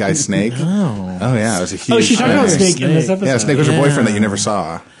to the guy Snake? Oh yeah, it was a huge. Oh, she talked about thing. Snake in this episode. Yeah, Snake was her Yeah. boyfriend that you never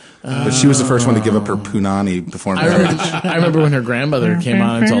saw, but she was the first one to give up her punani before marriage. I remember when her grandmother came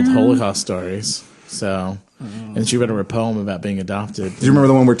on and told Holocaust stories. So, and she read her a poem about being adopted. Do you remember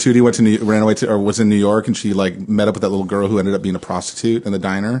the one where Tootie ran away to, or was in New York, and she like met up with that little girl who ended up being a prostitute in the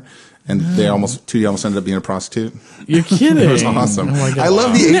diner, and Tootie almost ended up being a prostitute. You're kidding. It was awesome. Oh my God. I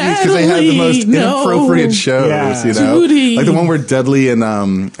love the 80s because they had the most Natalie, inappropriate no. shows. Yeah. You know, Tootie. like the one where Dudley and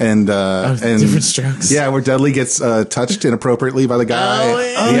Different Strokes. Yeah, where Dudley gets touched inappropriately by the guy.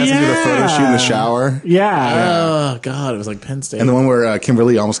 Oh, He has to do the yeah. photo shoot in the shower. Yeah. Oh, God. It was like Penn State. And the one where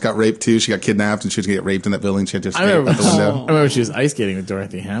Kimberly almost got raped too. She got kidnapped and she was going to get raped in that building. She had to I escape remember, out the window. I remember she was ice skating with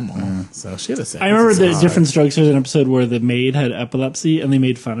Dorothy Hamill. So she had a I remember the Different Strokes. There was an episode where the maid had epilepsy and they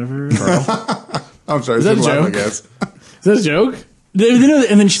made fun of her. I'm sorry. Is that a it's laugh, I joke? guess. Is that a joke?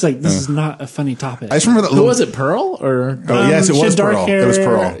 And then she's like, "This is not a funny topic." I just remember that Who little. was it, Pearl? Or Oh, yes, it she had was dark Pearl. hair. It was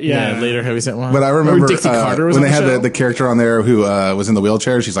Pearl. Yeah. later heavyset one. But I remember Dixie Carter was when on they had show? the character on there who was in the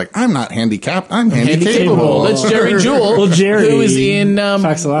wheelchair. She's like, "I'm not handicapped. I'm Handy handicapable." capable. That's Jerry Jewell. Well, Jerry, who was in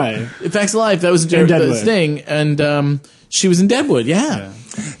Facts of Life. Facts of Life. That was Jerry Deadwood. thing, and she was in Deadwood. Yeah.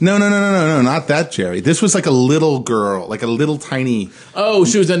 No, not that Jerry. This was like a little girl, like a little tiny. Oh,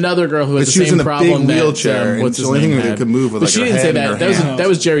 she was another girl who had But the she was same in a problem. big that, wheelchair, and what's the his only name thing that had. could move was But like she her didn't head say and that. her That was hand. that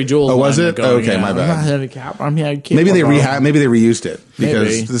was Jerry Jewell. Oh, was it? Okay, my bad. Maybe they reused it because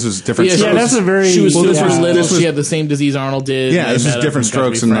Maybe. this was different. Yeah, Yeah, that's a very. She was Well, super this was- little. this was- She had the same disease Arnold did. Yeah, They this met is up different and got to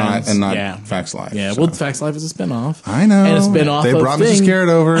be strokes friends. and not Yeah. Facts Life. Yeah, so. well, Facts Life is a spinoff. I know. And a spinoff. They of brought Mrs. Thing. Garrett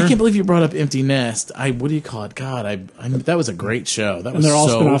over. I can't believe you brought up Empty Nest. What do you call it? God, I that was a great show. That was they're all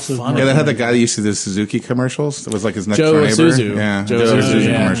so spinoffs of funny. Yeah, that had the guy that used to do the Suzuki commercials. It was like his next Joe door neighbor. Isuzu. Yeah, Joe Joe Isuzu, Isuzu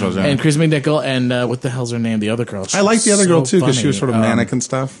yeah. commercials. Yeah. And Chris McNichol and what the hell's her name? The other girl. She I liked was the other girl so too because she was sort of funny. manic and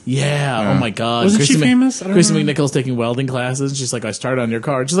stuff. Yeah. Oh my God. Wasn't she Kristen famous? I don't Kristen know. McNichol's taking welding classes. She's like, I started on your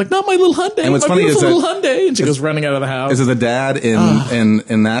car. She's like, not my little Hyundai. And what's my funny is beautiful that- little Hyundai. And she goes running out of the house. Is that the dad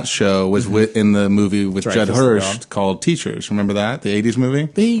in that show was in the movie with Right, Judd Kiss the Hirsch Dog. called Teachers? Remember that, the '80s movie?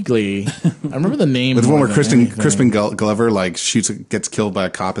 Vaguely. I remember the name. With the one more where than Crispin anything. Glover like gets killed by a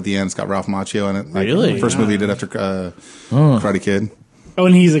cop at the end. It's got Ralph Macchio in it. Like, Really? First movie he did after Karate Kid. Oh,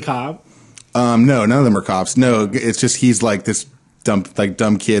 and he's a cop. No, none of them are cops. No, it's just he's like this dumb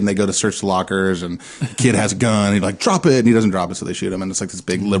kid, and they go to search the lockers, and the kid has a gun. And he's like, drop it, and he doesn't drop it, so they shoot him. And it's like this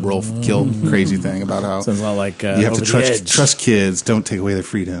big liberal kill crazy thing about how Sounds a lot like you have Over to the Edge. trust kids. Don't take away their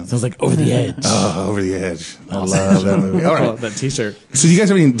freedom. Sounds like Over the Edge. Oh, Over the Edge. I love that movie. All right. That T-shirt. So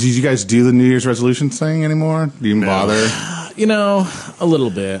did you guys do the New Year's resolution thing anymore? Do you even bother? You know, a little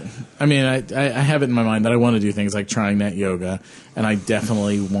bit. I mean, I have it in my mind that I want to do things like trying net yoga, and I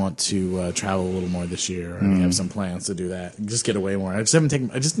definitely want to travel a little more this year. I have some plans to do that. Just get away more. I just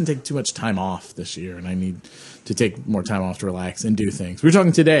didn't take too much time off this year, and I need to take more time off to relax and do things. We were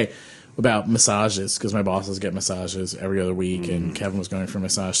talking today about massages because my bosses get massages every other week, and Kevin was going for a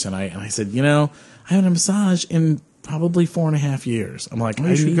massage tonight, and I said, you know, I haven't had a massage in probably 4.5 years. I'm like,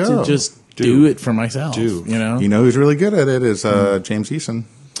 I should need go. to just do it for myself. You know, You know who's really good at it is James Eason.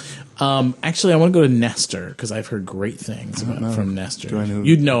 Actually, I want to go to Nestor because I've heard great things from Nestor. Do I know-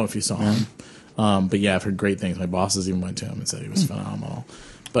 You'd know if you saw him. But yeah, I've heard great things. My bosses even went to him and said he was phenomenal.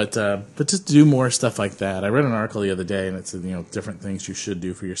 But just do more stuff like that. I read an article the other day, and it said, different things you should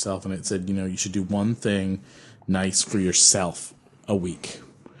do for yourself. And it said, you should do one thing nice for yourself a week.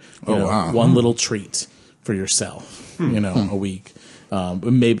 Wow. One little treat for yourself, a week.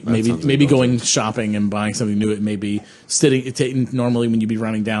 Maybe going shopping and buying something new. It may be normally when you'd be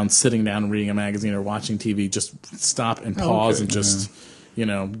running down, sitting down and reading a magazine or watching TV, just stop and pause and just,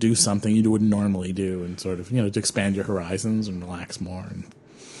 do something you wouldn't normally do and sort of, to expand your horizons and relax more and,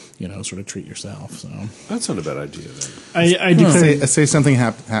 sort of treat yourself. So That's not a bad idea, then. I declare. Say something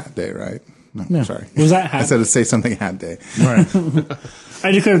hat day, right? No, sorry. Was that hat? I said say something hat day. right.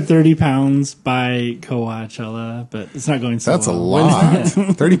 I declared 30 pounds by Coahcella, but it's not going so That's a well. lot.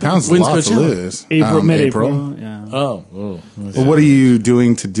 30 pounds is a When's lot to Coachella? lose. Mid-April. Yeah. Oh. Well, what are you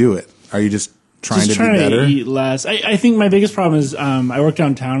doing to do it? Are you just trying Just to trying be better? to eat less. I think my biggest problem is I work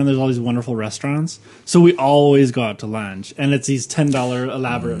downtown and there's all these wonderful restaurants. So we always go out to lunch, and it's these $10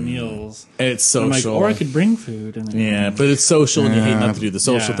 elaborate meals. It's I'm social. like, or I could bring food. And then, Yeah, but it's social, and you hate not to do the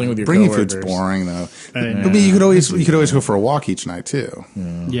social Yeah. thing with your Bringing coworkers. food's boring though. I know. I mean, you could always go for a walk each night too.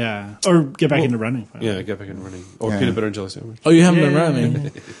 Yeah, or get back into running. Yeah, get back in running. Or Yeah. peanut butter and jelly sandwich. Oh, you haven't been Yeah.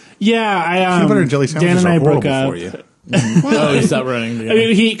 running. Yeah, I Peanut butter and jelly Dan sandwiches and I are broke horrible up. for you. Oh, you stopped running. I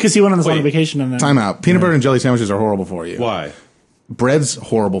mean, because he went on this long Wait. vacation and then Time out. Peanut butter and jelly sandwiches are horrible for you. Why? Bread's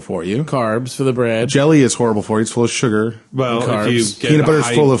horrible for you. Carbs for the bread. Jelly is horrible for you. It's full of sugar. Well, Carbs. if you get Peanut butter's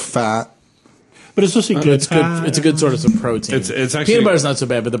high- full of fat. but it's supposed to be good. It's good. It's a good source of protein. It's actually- peanut butter's not so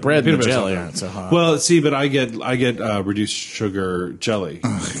bad, but the bread and Peanut the butter's jelly not bad. aren't so hot. Well, see, but I get reduced sugar jelly.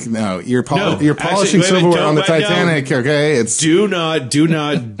 No, you're No, polishing actually, wait, silverware don't on the back down. Titanic. Okay, it's Do not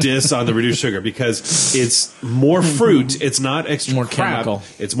diss on the reduced sugar because it's more fruit. It's not extra More crap. chemical.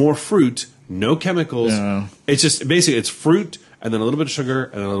 It's more fruit, no chemicals. Yeah. It's just basically it's fruit and then a little bit of sugar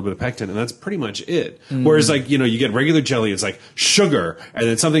and a little bit of pectin, and that's pretty much it. Whereas you get regular jelly, it's like sugar and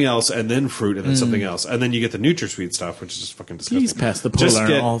then something else and then fruit and then something else, and then you get the NutraSweet stuff, which is just fucking disgusting. Please pass the Just Polar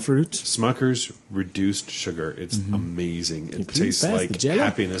get all fruit. Smucker's reduced sugar. It's amazing. It please tastes pass like the jelly?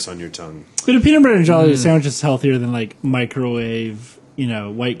 happiness on your tongue. But a peanut butter and jelly sandwich is healthier than like microwave,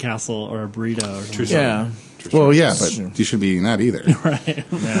 White Castle or a burrito. Or something. Yeah. well, yeah, but you shouldn't be eating that either. Right.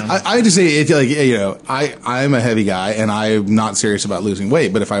 I just say I'm a heavy guy and I'm not serious about losing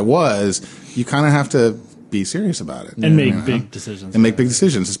weight. But if I was, you kind of have to be serious about it And make big decisions. and make big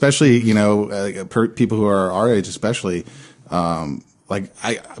decisions, especially people who are our age, especially.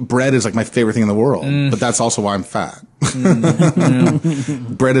 Bread is like my favorite thing in the world, but that's also why I'm fat.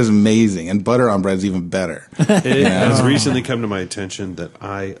 Bread is amazing, and butter on bread is even better. It has recently come to my attention that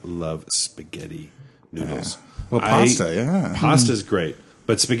I love spaghetti noodles. Well, pasta, yeah. Pasta's great.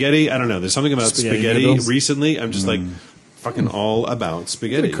 But spaghetti, I don't know. There's something about spaghetti noodles? recently. I'm just like fucking all about Get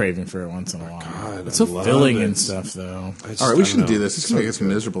spaghetti. a craving for it once in a while. God, It's so I love filling it. and stuff, though. I just- All right, I we don't shouldn't know. do this. It's going to make us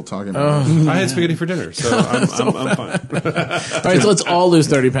miserable talking about it. I had spaghetti for dinner, so I'm fine. All right, so let's all lose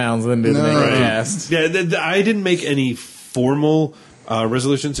 30 pounds and then do the No. next cast. Yeah, I didn't make any formal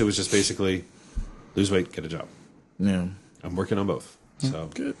resolutions. It was just basically lose weight, get a job. Yeah. I'm working on both. So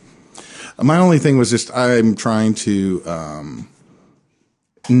Good. My only thing was just I'm trying to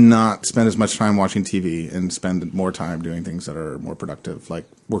not spend as much time watching TV and spend more time doing things that are more productive, like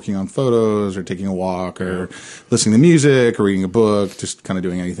working on photos or taking a walk or listening to music or reading a book, just kind of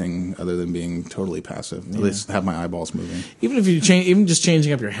doing anything other than being totally passive. At least have my eyeballs moving. Even if you change, even just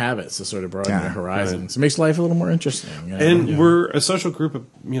changing up your habits to sort of broaden Yeah, your horizons, it makes life a little more interesting. And we're a social group of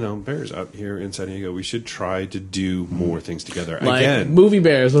bears out here in San Diego. We should try to do more things together. like Again, movie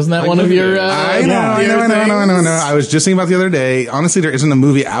bears, wasn't that Like one of movie your? bears. I know. I was just thinking about the other day. Honestly, there isn't a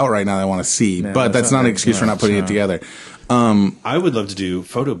movie out right now that I want to see, but that's that's not not an very excuse for not much, putting no. it together. I would love to do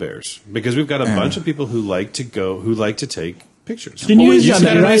photo bears because we've got a bunch of people who like to take pictures. Didn't you guys You've do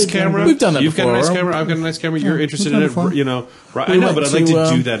got a that, nice right? camera. We've done that You've got a nice before. camera. I've got a nice camera. You're interested we've in done it. it before. Right? We I know, went but I'd like to,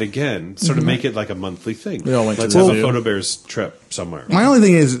 to do that again. Sort of make it like a monthly thing. We all went to Let's the have a zoo. photo bears trip somewhere. My only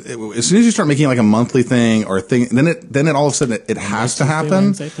thing is, as soon as you start making like a monthly thing or thing, then it all of a sudden it has to happen,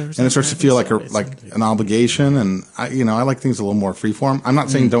 Wednesday, Thursday, and it starts to Friday, feel like Saturday, an obligation. And I like things a little more freeform. I'm not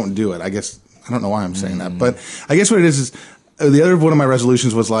saying don't do it. I guess I don't know why I'm saying that, but I guess what it is the other one of my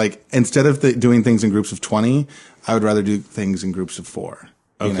resolutions was like instead of doing things in groups of 20, I would rather do things in groups of 4.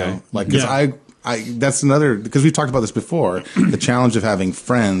 Okay. Because that's another, because we've talked about this before, the challenge of having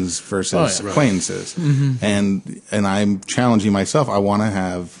friends versus acquaintances. And I'm challenging myself. I want to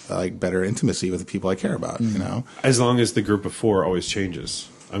have like better intimacy with the people I care about, As long as the group of 4 always changes.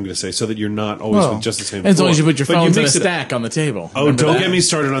 I'm going to say so that you're not always with just the same. as long 4. as you put your But phones in a mix it up. stack on the table. Oh, Remember don't that? get me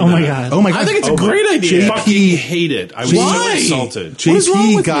started on Oh that. my god. Oh my God. I think it's a great idea. Fucking hate it. I was Why? so insulted. What is wrong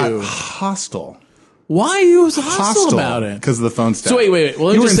JP with got you? hostile. Why are you so hostile about it? Because of the phone stack. So wait.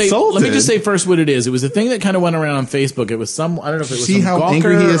 Well, You were let me insulted. just say first what it is. It was a thing that kind of went around on Facebook. It was I don't know if it was See some how gawker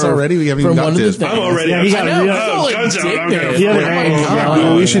angry he is or already? We haven't even from got one to of the his- things. I'm already. Yeah, he got I know, real- I'm all guns out, I'm indignant. gonna- Oh Yeah, my yeah, God.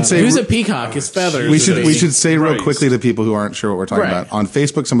 Well, we should say He was a peacock. His feathers. We should say real Right. quickly to people who aren't sure what we're talking Right. about. On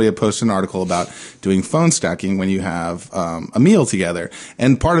Facebook, somebody had posted an article about doing phone stacking when you have a meal together,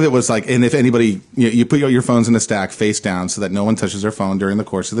 and part of it was like, and if anybody, you put your phones in a stack face down so that no one touches their phone during the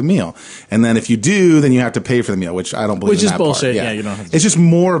course of the meal, and then if you do, then you have to pay for the meal, which I don't believe. Which in is that bullshit. Part. Yeah, you don't have to. It's just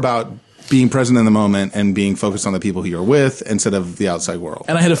more about being present in the moment and being focused on the people who you're with instead of the outside world.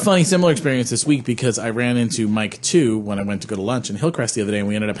 And I had a funny similar experience this week because I ran into Mike too when I went to go to lunch in Hillcrest the other day, and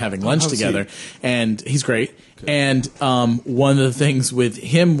we ended up having lunch together. And he's great. And one of the things with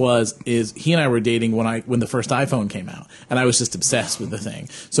him is he and I were dating when the first iPhone came out, and I was just obsessed with the thing.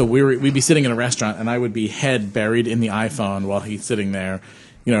 So we'd be sitting in a restaurant, and I would be head buried in the iPhone while he's sitting there.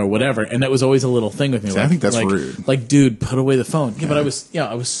 Whatever, and that was always a little thing with me. I think that's rude. Like, dude, put away the phone. Yeah, but I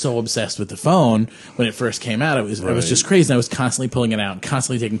was so obsessed with the phone when it first came out. It was just crazy. And I was constantly pulling it out,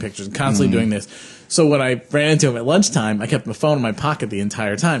 constantly taking pictures, and constantly doing this. So when I ran into him at lunchtime, I kept my phone in my pocket the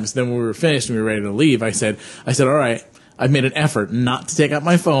entire time. So then when we were finished and we were ready to leave, I said, all right. I've made an effort not to take out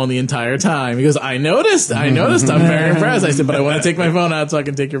my phone the entire time. He goes, I noticed. I'm very impressed. I said, but I want to take my phone out so I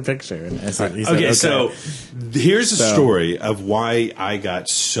can take your picture. And he said, okay. So here's a story of why I got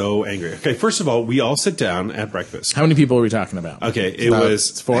so angry. Okay, first of all, we all sit down at breakfast. How many people are we talking about? Okay, it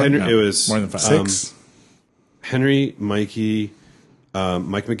was four? Henry, No, it was more than five. 6. Henry, Mikey,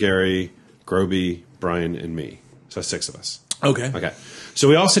 Mike McGarry, Groby, Brian, and me. So 6 of us. Okay. Okay. So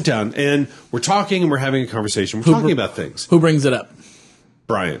we all sit down and we're talking and we're having a conversation. We're talking about things. Who brings it up?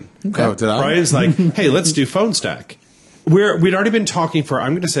 Brian. Okay. Oh, did I? Brian's like, hey, let's do phone stack. We'd already been talking for,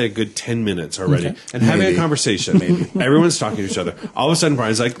 I'm going to say, a good 10 minutes already, and having a conversation. Maybe everyone's talking to each other. All of a sudden,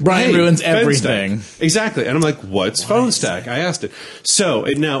 Brian's like, Brian hey, ruins phone everything. stack. Exactly. And I'm like, what's phone stack? I asked it. So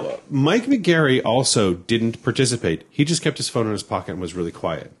now, Mike McGarry also didn't participate. He just kept his phone in his pocket and was really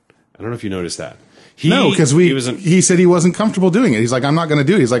quiet. I don't know if you noticed that. No, because wasn't. he said he wasn't comfortable doing it. He's like, I'm not going to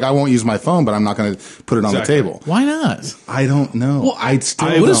do it. He's like, I won't use my phone, but I'm not going to put it on the Exactly. table. Why not? I don't know. Well, I still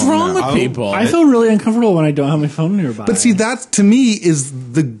I- don't What is wrong know. with people? I feel really uncomfortable when I don't have my phone nearby. But see, that to me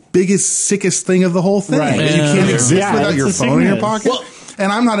is the biggest, sickest thing of the whole thing. Right. That you can't Yeah. exist Yeah, without it's your a phone in your sickness. pocket. Well-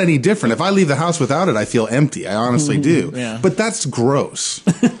 And I'm not any different. If I leave the house without it, I feel empty. I honestly do. Yeah. But that's gross.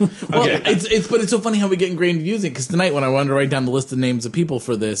 Well, Okay. but it's so funny how we get ingrained in using it. Because tonight, when I wanted to write down the list of names of people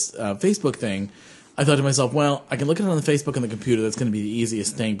for this Facebook thing, I thought to myself, well, I can look at it on the Facebook on the computer. That's going to be the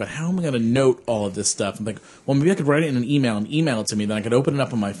easiest thing. But how am I going to note all of this stuff? I'm like, well, maybe I could write it in an email and email it to me. Then I could open it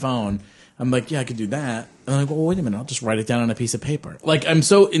up on my phone. I'm like, yeah, I could do that. And I'm like, well, wait a minute, I'll just write it down on a piece of paper. Like, I'm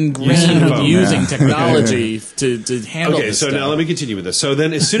so ingrained Using with the phone. using technology to handle Okay, this so stuff. now let me continue with this. So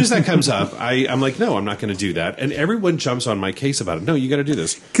then, as soon as that comes up, I'm like, no, I'm not going to do that. And everyone jumps on my case about it. No, you got to do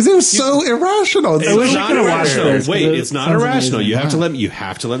this. Because it was so irrational. It's wish I not could've watched irrational. this, Wait, but it it's not sounds irrational. amazing. You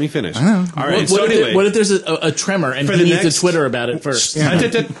have to let me finish. I know. All right. What, So anyway, what if there's a tremor and For he the needs next- to Twitter about it first?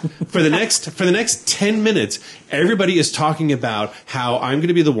 for the next 10 minutes, everybody is talking about how I'm going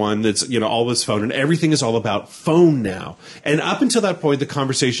to be the one that's all this phone, and everything is all about phone now. And up until that point, the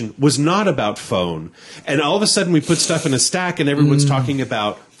conversation was not about phone. And all of a sudden, we put stuff in a stack, and everyone's talking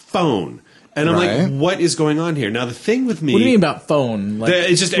about phone. And I'm Right. like, what is going on here? Now, the thing with me, What do you mean about phone? Like,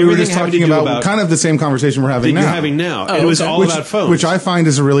 it's just We were everything just having to talking do about kind of the same conversation we're having that now. you're having now. Oh, And it was okay. all about phones. Which I find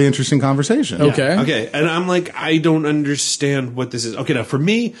is a really interesting conversation. okay. Okay, and I'm like, I don't understand what this is. Okay, now for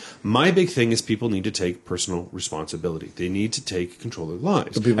me, my big thing is people need to take personal responsibility. They need to take control of their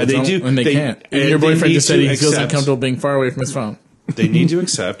lives. People And they don't, do, and they can't. And your they boyfriend need just said to he feels accept- uncomfortable being far away from his phone. They need to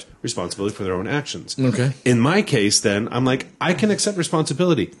accept responsibility for their own actions. Okay. In my case, then, I'm like, I can accept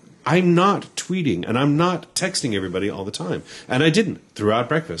responsibility. I'm not tweeting and I'm not texting everybody all the time. And I didn't throughout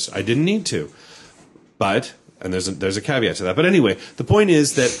breakfast. I didn't need to. But, and there's a caveat to that. But anyway, the point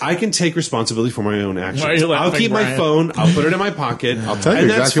is that I can take responsibility for my own actions. Why are you laughing, I'll keep my Brian? phone. I'll put it in my pocket. I'll tell you and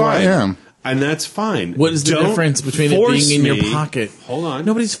that's exactly where I fine. am. And that's fine. What is the Don't difference between it force being in your me- pocket? Hold on.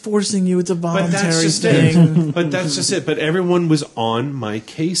 Nobody's forcing you. It's a But that's voluntary just thing. it. But that's just it. But everyone was on my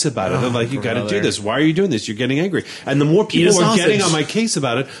case about it. They're like, you got to do brother. this. Why are you doing this? You're getting angry. And the more Eat people a were sausage. getting on my case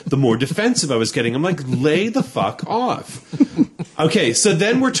about it, the more defensive I was getting. I'm like, lay the fuck off. Okay, so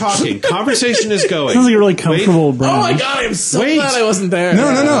then we're talking. Conversation is going. Sounds like a really Wait. comfortable Oh Brian. my god! I'm so Wait. glad I wasn't there. No.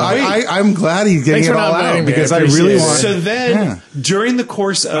 I'm glad he's getting Thanks it for all not inviting out me. I because I appreciate really it. want. So then, during the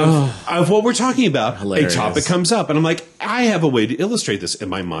course of what we're talking about, Hilarious. a topic comes up, and I'm like, I have a way to illustrate this in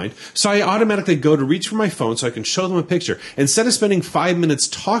my mind. So I automatically go to reach for my phone so I can show them a picture. Instead of spending 5 minutes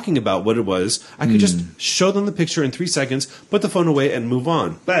talking about what it was, I could just show them the picture in 3 seconds, put the phone away, and move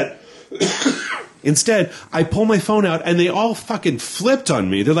on. But Instead, I pull my phone out and they all fucking flipped on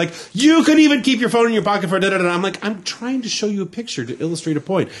me. They're like, you could even keep your phone in your pocket for da-da-da. I'm like, I'm trying to show you a picture to illustrate a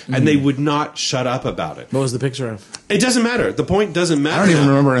point. And they would not shut up about it. What was the picture of? It doesn't matter. The point doesn't matter. I don't even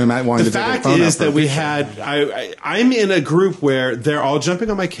remember him wanting The to take a fact phone is out for that a we picture. had, I'm in a group where they're all jumping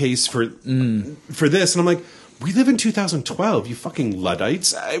on my case for this. And I'm like, we live in 2012, you fucking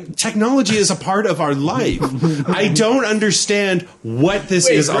Luddites. Technology is a part of our life. I don't understand what this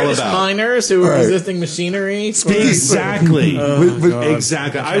is all British about. miners who were resisting machinery. Exactly.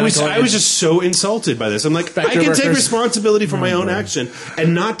 Exactly. I was Technical just so insulted by this. I'm like, I Factory can take workers. responsibility for my own action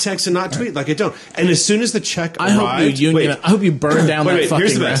and not text and not tweet like I don't. And as soon as the check arrived, I hope you burned down Wait, that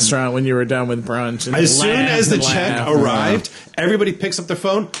here's fucking the best. restaurant when you were done with brunch. And as soon as the laughed check and arrived, everybody picks up their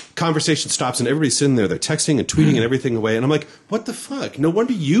phone, conversation stops, and everybody's sitting there. They're texting and tweeting and everything away. And I'm like, what the fuck? No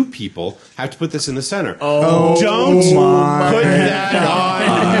wonder you people have to put this in the center. Don't put that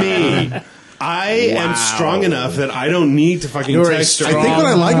on me. I am strong enough that I don't need to fucking You're a text. I think what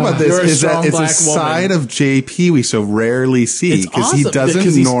I like about this You're a is that strong it's a black side woman. of JP we so rarely see It's because awesome, he because doesn't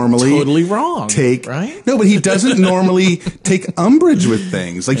he's normally totally wrong, take right? No, but he doesn't normally take umbrage with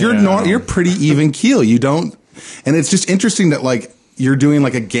things. Like you're pretty even keel. You don't, and it's just interesting that like you're doing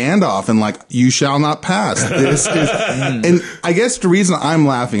like a Gandalf and like you shall not pass. This is, and I guess the reason I'm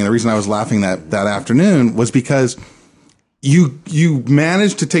laughing and the reason I was laughing that afternoon was because you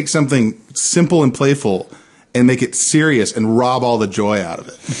managed to take something simple and playful and make it serious and rob all the joy out of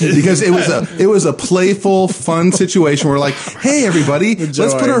it. Because it was a playful, fun situation where like, hey everybody,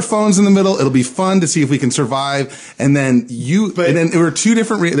 let's put our phones in the middle. It'll be fun to see if we can survive. And then there were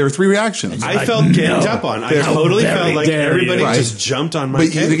there were three reactions. I felt ganged up on. I totally felt like everybody Right. just jumped on my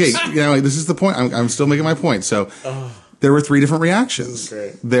But case. this is the point. I'm still making my point. So there were three different reactions.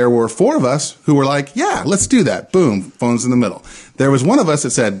 There were four of us who were like, yeah, let's do that. Boom, phone's in the middle. There was one of us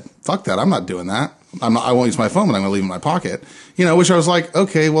that said, fuck that, I'm not doing that. I won't use my phone, but I'm going to leave it in my pocket. Which I was like,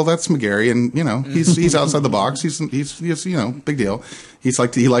 okay, well, that's McGarry, and he's outside the box. He's big deal.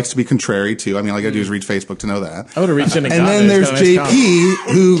 He likes to be contrary too. I mean, all I got to do is read Facebook to know that. I would have reached in and And got then it. there's It's got a nice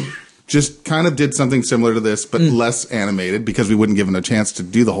JP who just kind of did something similar to this, but less animated because we wouldn't give him a chance to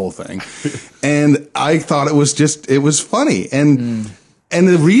do the whole thing. And I thought it was funny. And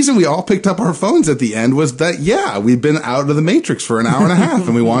the reason we all picked up our phones at the end was that, we'd been out of the Matrix for an hour and a half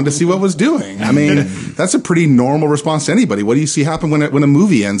and we wanted to see what was doing. I mean, that's a pretty normal response to anybody. What do you see happen when a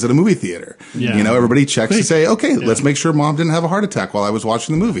movie ends at a movie theater? Yeah. Everybody checks to say, okay, let's make sure mom didn't have a heart attack while I was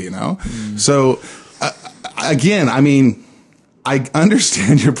watching the movie, So, again, I mean, I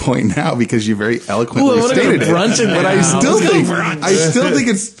understand your point now because you very eloquently stated it. But I still think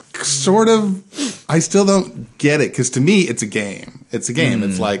it's sort of, I still don't get it because to me it's a game. It's a game.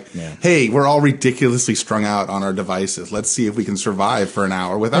 It's like, hey, we're all ridiculously strung out on our devices. Let's see if we can survive for an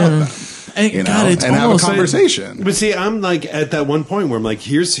hour without them. And And have a conversation. But see, I'm like at that one point where I'm like,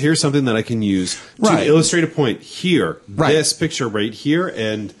 here's something that I can use to illustrate a point here. Right. This picture right here,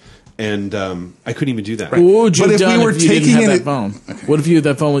 and I couldn't even do that. What would you But have if we done were if you didn't taking have it- that phone? What if you had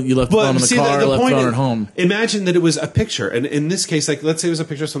that phone? You left the phone in the car, left the phone at home. Imagine that it was a picture, and in this case, like let's say it was a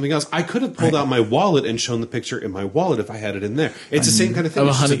picture of something else. I could have pulled out my wallet and shown the picture in my wallet if I had it in there. It's the same kind of thing. Of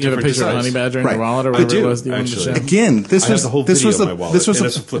a it's just honey, you have a different picture of a size. honey badger in Right. your wallet or I whatever do, it was. that you wanted to actually. show? Again, this I have was the whole this was video in a my wallet, this was and a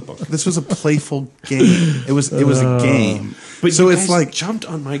it's a flip book. This was a playful game. It was a game. But so you it's guys like jumped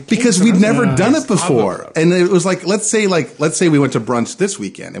on my case because and we'd I was never like, done "Nice it before, combo." and it was like let's say we went to brunch this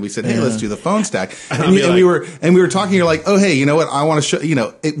weekend and we said, hey, let's do the phone stack, and we were talking. You're like, oh hey, you know what? I want to show.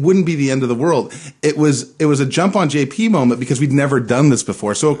 It wouldn't be the end of the world. It was a jump on JP moment because we'd never done this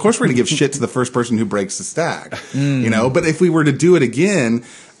before. So of course we're going to give shit to the first person who breaks the stack. But if we were to do it again.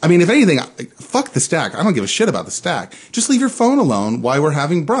 I mean, if anything, fuck the stack. I don't give a shit about the stack. Just leave your phone alone while we're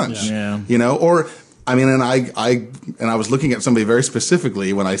having brunch. Yeah. Or I mean, and I was looking at somebody very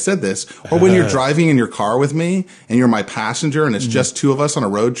specifically when I said this, or when you're driving in your car with me and you're my passenger and it's just two of us on a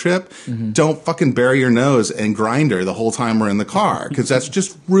road trip, don't fucking bury your nose and Grindr the whole time we're in the car because that's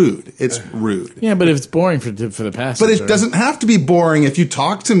just rude. It's rude. Yeah, but if it's boring for the passenger. But it doesn't have to be boring if you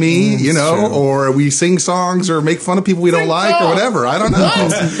talk to me, or we sing songs or make fun of people we don't like or whatever. I don't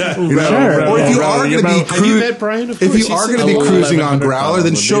know. Sure. Or if you are going to be Have you met Brian? Of if course, you are he's going to be cruising on 1100 Growler,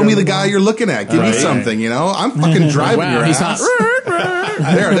 then pounds. show me the guy you're looking at. Give me something, I'm fucking driving your Wow, he's ass.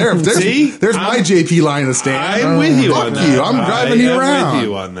 hot. There's my JP line of stand. I'm with you Fuck on that. you. I'm driving you I am around. with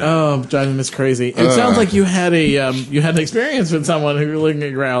you on that. Oh, driving this crazy. It sounds like you had an experience with someone who was looking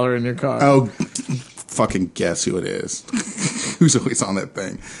at Growler in your car. Oh, fucking guess who it is. Who's always on that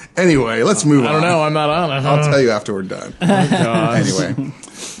thing. Anyway, let's move on. I don't know. I'm not on it. I'll tell you after we're done. God. Anyway.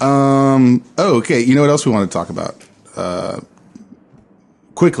 Okay. You know what else we want to talk about?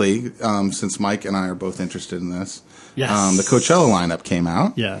 quickly, since Mike and I are both interested in this, Yes. the Coachella lineup came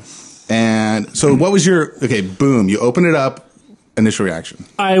out. Yes. And so what was boom, you open it up, initial reaction.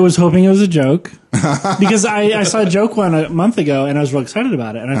 I was hoping it was a joke because I saw a joke one a month ago and I was real excited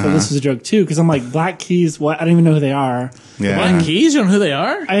about it. And I thought this was a joke too because I'm like, Black Keys, what? I don't even know who they are. Yeah. Black Keys, you don't know who they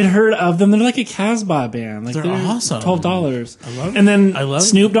are? I had heard of them. They're like a Casbah band. Like They're awesome. $12. And then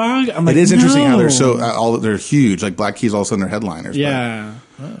Snoop Dogg. I'm like, It is interesting how they're no. they're huge. Like Black Keys, all of a sudden they're headliners. Yeah.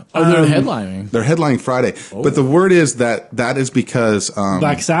 Oh, they're headlining. They're headlining Friday, but the word is that is because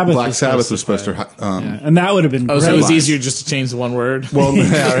Black Sabbath was supposed to. Yeah. And that would have been Oh, great. so it was easier just to change the one word? Well,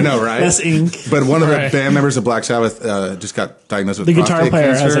 yeah, I know, right? Less ink. But one of the Right. band members of Black Sabbath just got diagnosed with The guitar prostate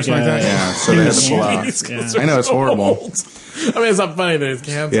player cancer has or like something like that. Yeah, so they had to pull out. Yeah. I know, it's horrible. I mean, it's not funny that it's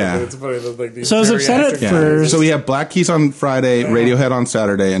canceled. Yeah. But it's funny that like these So I was upset at geriatric- first. So we have Black Keys on Friday, Radiohead on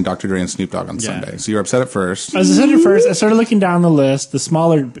Saturday, and Dr. Dre and Snoop Dogg on Sunday. So you're upset at first. I was upset at first. I started looking down the list, the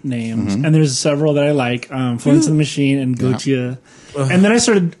smaller names, and there's several that I like. Florence and the Machine and Gotcha. And then I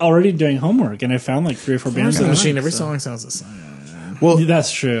started already doing homework, and I found like 3 or 4 bands. The that I Machine. liked, Every so. song sounds the same. Well,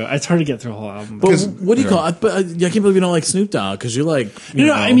 That's true. It's hard to get through a whole album. But what do you call it? But I can't believe you don't like Snoop Dogg because you're like, you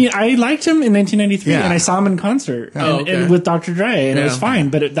know. I mean, I liked him in 1993, Yeah. and I saw him in concert and with Dr. Dre, and it was fine.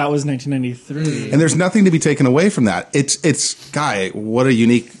 But that was 1993. and there's nothing to be taken away from that. It's Guy, what a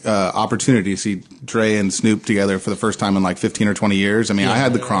unique opportunity to see Dre and Snoop together for the first time in like 15 or 20 years. I mean, I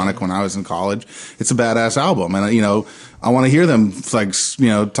had the Chronic when I was in college. It's a badass album, and I want to hear them like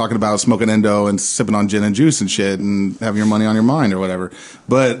talking about smoking endo and sipping on gin and juice and shit and having your money on your mind or whatever.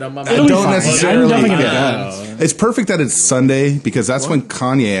 But I It'll be don't fine. necessarily. I'm definitely Yeah. It's perfect that it's Sunday because that's when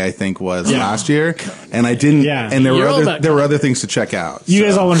Kanye I think was last year, and I didn't. Yeah. And there You're all were about there were other things to check out. You so.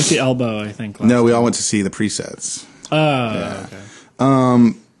 guys all went to see Elbow, I think. No, we all went to see the presets. Okay.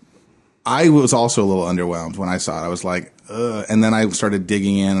 I was also a little underwhelmed when I saw it. I was like, ugh. And then I started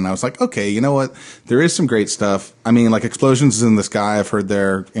digging in and I was like, okay, you know what? There is some great stuff. I mean, like Explosions in the Sky, I've heard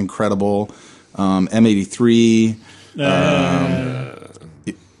they're incredible. M83.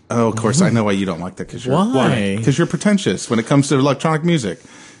 Of course, I know why you don't like that. Why? Because you're pretentious when it comes to electronic music.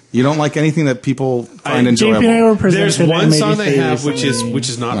 You don't like anything that people find enjoyable. JP and I were presented There's one at song they have recently. which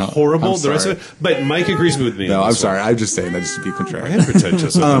is not No, horrible. I'm The rest sorry. of it, but Mike agrees with me. No, on I'm this sorry. one. I'm just saying that just to be I contrary. am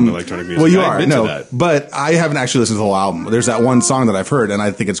pretentious about electronic music. Well, you I are. admit to No, that. but I haven't actually listened to the whole album. There's that one song that I've heard, and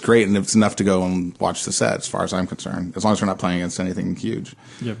I think it's great, and it's enough to go and watch the set, as far as I'm concerned. As long as we're not playing against anything huge.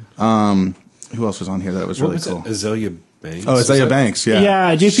 Yep. Who else was on here that was What really was cool? it? Azalea Banks. Oh, Azalea Banks. Yeah.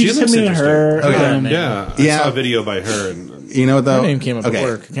 Yeah, JP She sent looks me interesting. her. Yeah, I saw a video by her. And You know what though? Her name came up at okay.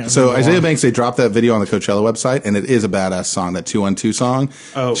 work. I can't So remember Isaiah why. Banks, they dropped that video on the Coachella website, and it is a badass song. That 212 song.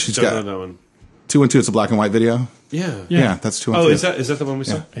 oh, she's don't got know that one. 212. It's a black and white video. Yeah. Yeah, that's 212. Oh, is that the one we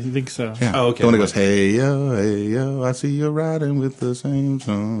saw? I think so. Yeah. Oh, okay. The one that goes, hey yo, I see you riding with the same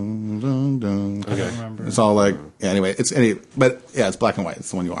song. Dun, dun. Okay. Remember. It's all like, yeah, anyway, but yeah, it's black and white. It's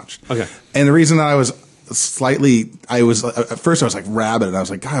the one you watched. Okay. And the reason that I was at first I was like rabid, and I was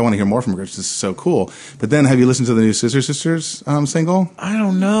like, God, I want to hear more from her. This is so cool. But then, have you listened to the new Scissor Sisters single? I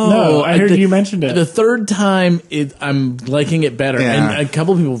don't know. No, I heard you mentioned it. The third time, I'm liking it better, Yeah. and a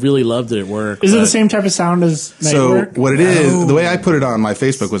couple people really loved it at work. Is it but- the same type of sound as So Nightwork? what it is, the way I put it on my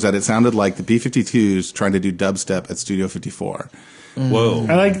Facebook was that it sounded like the B-52s trying to do dubstep at Studio 54. Whoa.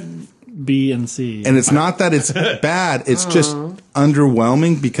 I like B and C. And it's not that it's bad, it's just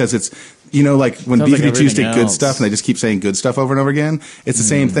underwhelming because it's, like when Sounds like B-52s everything take good else. stuff and they just keep saying good stuff over and over again, it's the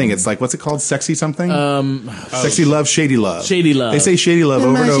same thing. It's like, what's it called? Sexy something? Sexy Love, Shady Love. Shady Love. They say Shady Love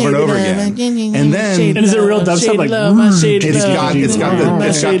over and over and over again. And then... And is it real dubstep? Like, It's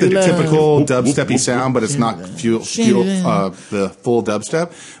got the typical dubsteppy sound, but it's not the full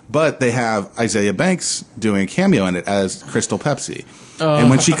dubstep. But they have Isaiah Banks doing a cameo in it as Crystal Pepsi. And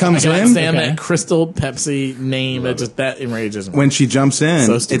when she comes I can't in, stand that Crystal Pepsi name. That enrages me. when she jumps in,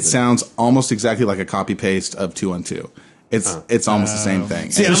 So it stupid. sounds almost exactly like a copy paste of 212. It's almost the same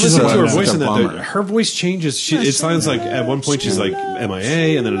thing. See, And I'm it's listening to her such a voice in that. bummer. Her voice changes. It sounds like at one point she's like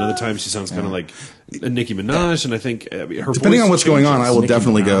MIA, and then another time she sounds kind of like Nicki Minaj. And I think her Depending voice on what's going on, I changes. will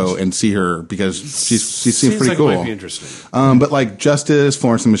definitely go and see her because she seems Seems pretty like cool. it might be interesting. But like Justice,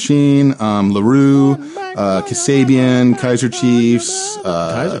 Florence and the Machine, LaRue, Kasabian, Kaiser Chiefs,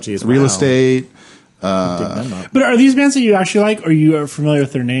 Kaiser Chiefs, Real wow. Estate. But are these bands that you actually like, or you are familiar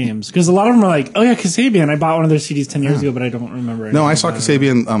with their names? Because a lot of them are like, oh yeah, Kasabian. I bought one of their CDs 10 years ago, but I don't remember. No, I anything saw about it.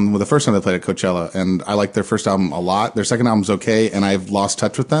 Kasabian the first time they played at Coachella, and I liked their first album a lot. Their second album's okay, and I've lost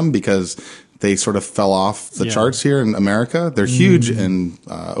touch with them because they sort of fell off the charts here in America. They're huge in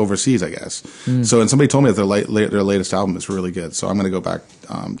overseas, I guess. So, and somebody told me that their latest album is really good. So I'm going to go back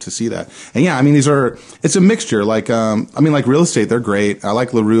to see that. And yeah, I mean, it's a mixture. Like, like Real Estate, they're great. I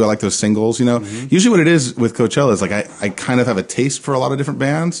like LaRue. I like those singles. Usually what it is with Coachella is like I kind of have a taste for a lot of different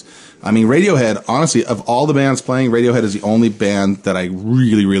bands. I mean, Radiohead, honestly, of all the bands playing, Radiohead is the only band that I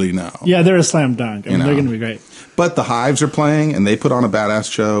really, really know. Yeah, they're a slam dunk. I mean, they're going to be great. But the Hives are playing, and they put on a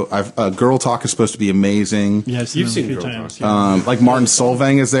badass show. Girl Talk is supposed to be amazing. Yeah, You've seen a few Girl times. Talk. Like Martin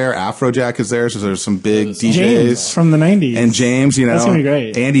Solveig is there, Afrojack is there, so there's some big DJs. James from the 90s. And James, That's going to be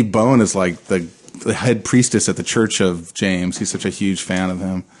great. Andy Bone is like the head priestess at the Church of James. He's such a huge fan of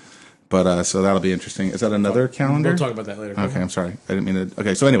him. But so that'll be interesting. Is that another calendar? We'll talk about that later. Okay, I'm sorry. I didn't mean to.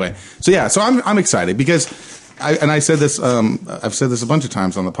 Okay, so anyway. So yeah, so I'm excited because I said this, I've said this a bunch of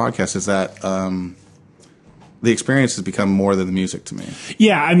times on the podcast, is that the experience has become more than the music to me.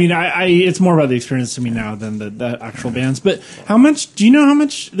 Yeah, I mean, it's more about the experience to me now than the actual bands. But do you know how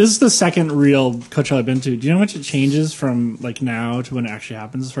much, this is the second real Coachella I've been to, do you know how much it changes from like now to when it actually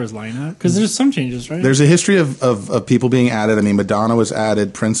happens as far as lineup? Because there's some changes, right? There's a history of people being added. I mean, Madonna was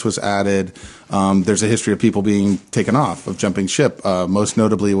added, Prince was added. There's a history of people being taken off, of jumping ship. Most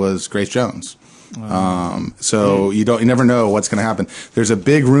notably was Grace Jones. So you never know what's going to happen. There's a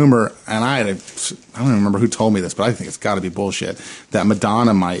big rumor, and I don't remember who told me this, but I think it's got to be bullshit, that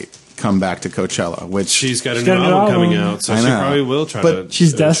Madonna might come back to Coachella, which she's got a new album coming out, so she probably will try to. But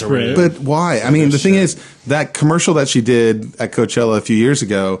she's desperate. But why? I mean, the thing is, that commercial that she did at Coachella a few years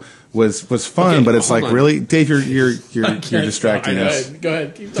ago was fun, Okay, but it's like, on. really, Dave, you're distracting us. Go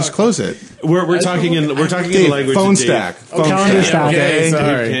ahead. Keep Just close it. We're talking in Dave, language. phone that Dave- stack. Phone calendar stack. stack. Okay.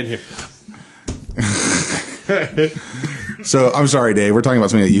 Sorry. Dave can't hear. So I'm sorry, Dave. We're talking about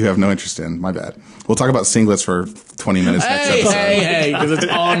something that you have no interest in. My bad. We'll talk about singlets for 20 minutes next episode. Hey, because it's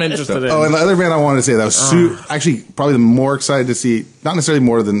all I'm interested in. Oh, and the other band I wanted to say that was actually probably the more excited to see, not necessarily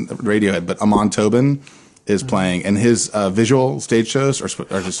more than Radiohead, but Amon Tobin is playing, and his visual stage shows are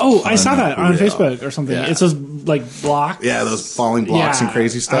just. Oh, I saw that on unreal. Facebook or something. Yeah. It's those like blocks. Yeah, those falling blocks and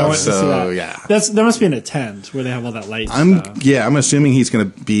crazy I stuff. went to see So that. yeah, That must be in a tent where they have all that light. I'm stuff. assuming he's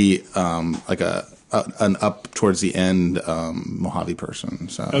going to be like an up towards the end Mojave person.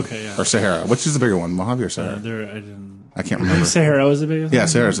 So Okay, yeah. or Sahara. Which is the bigger one, Mojave or Sahara? I can't remember. Sahara was the biggest. Yeah,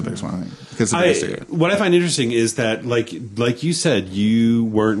 Sahara's the biggest one. I think. Because the biggest area. What I find interesting is that, like you said, you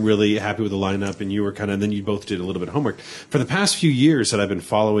weren't really happy with the lineup, and you were and then you both did a little bit of homework. For the past few years that I've been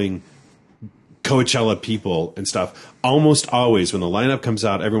following Coachella people and stuff, almost always when the lineup comes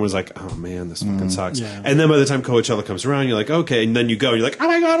out, everyone's like, "Oh man, this fucking sucks." Yeah. And then by the time Coachella comes around, you're like, "Okay," and then you go, and you're like, "Oh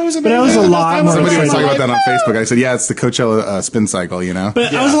my god, it was amazing!" But I was a lot more Somebody was excited. talking about that on Facebook. I said, "Yeah, it's the Coachella spin cycle," you know.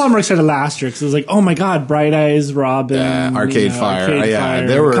 But I was a lot more excited last year because it was like, oh my god, Bright Eyes, Robin, Arcade Fire. Arcade Yeah, Fire,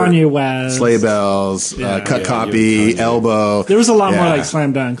 there were Kanye West, Sleigh Bells, Cut Copy, Elbow. There was a lot more Yeah. like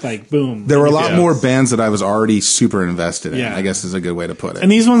slam dunk, like boom. There were a lot more bands that I was already super invested in. Yeah. I guess is a good way to put it.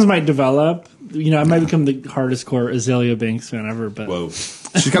 And these ones might develop. I might become the hardest core Azalea Banks fan ever. But Whoa.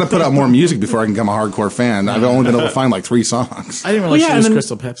 She's got to put out more music before I can become a hardcore fan. I've only been able to find like 3 songs. I didn't realize Well, yeah, she and was then-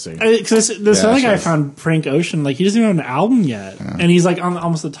 Crystal Pepsi. Because this other she guy is. found Frank Ocean, like he doesn't even have an album yet, and he's like on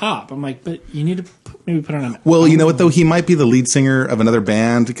almost the top. I'm like, but you need to maybe put on an. Well, album. you know what though? He might be the lead singer of another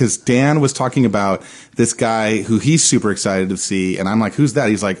band because Dan was talking about this guy who he's super excited to see, and I'm like, who's that?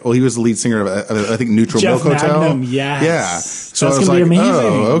 He's like, oh, he was the lead singer of I think Neutral Jeff Milk Hotel. Magnum, yes. Yeah. So That's I was gonna like, be amazing.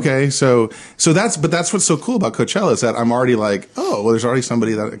 oh, okay. So that's what's so cool about Coachella is that I'm already like, oh, well, there's already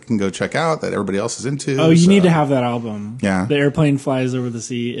somebody that I can go check out that everybody else is into. Oh, you so- need to have that album. Yeah. The Airplane Flies Over the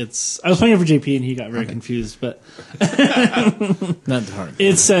Sea. I was playing it for JP and he got very confused, but Not hard.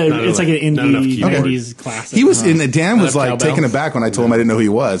 it's like an not enough indie keyboard. 90s classic. He was in. Dan was Left like cowbell. taken aback when I told him I didn't know who he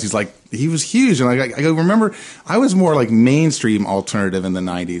was. He's like, he was huge, and I go, remember, I was more like mainstream alternative in the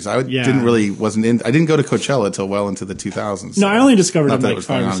 '90s. I didn't go to Coachella until well into the 2000s. No, I only discovered Not him that it like was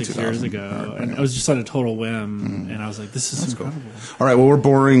going 5 or on in 6 years 2000. ago, and I was just on a total whim, and I was like, "This is incredible." All right, well, we're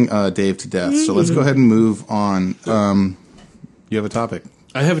boring Dave to death, so let's go ahead and move on. You have a topic.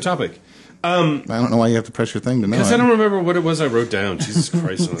 I have a topic. I don't know why you have to press your thing to know. Because it. I don't remember what it was I wrote down. Jesus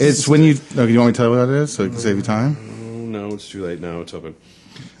Christ. It's when you. Oh, you want me to tell you what it is so it can save you time? No, it's too late now. It's open.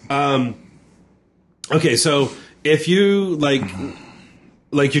 Okay, so if you like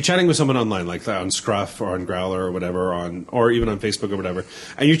you're chatting with someone online, like on Scruff or on Growler or whatever, or even on Facebook or whatever,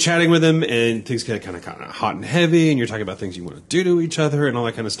 and you're chatting with them, and things get kind of hot and heavy, and you're talking about things you want to do to each other and all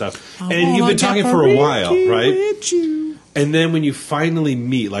that kind of stuff, and you've been talking for a while, right? And then when you finally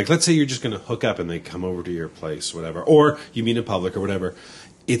meet, like let's say you're just going to hook up and they come over to your place, whatever, or you meet in public or whatever,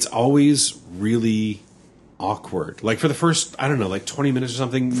 it's always really awkward? Like for the first, I don't know, like 20 minutes or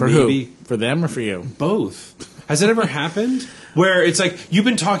something. For maybe. who? For them or for you? Both. Has it ever happened where it's like you've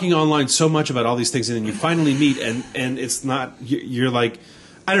been talking online so much about all these things, and then you finally meet, and it's not. You're like,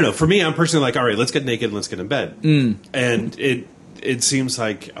 I don't know. For me, I'm personally like, all right, let's get naked and let's get in bed. And it seems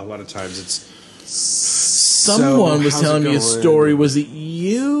like a lot of times it's. Someone was telling me a story. Was it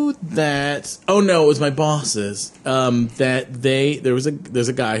you that? Oh no, it was my bosses. There's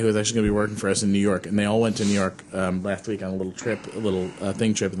a guy who was actually going to be working for us in New York, and they all went to New York last week on a little trip,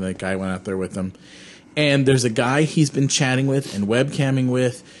 thing trip, and the guy went out there with them. And there's a guy he's been chatting with and webcamming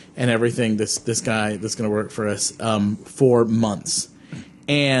with and everything. This guy that's going to work for us for months,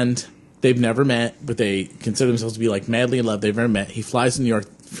 and they've never met, but they consider themselves to be like madly in love. They've never met. He flies to New York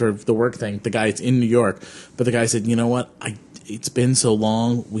for the work thing. The guy's in New York, but the guy said, "You know what? It's been so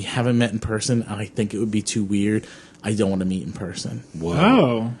long. We haven't met in person. And I think it would be too weird. I don't want to meet in person."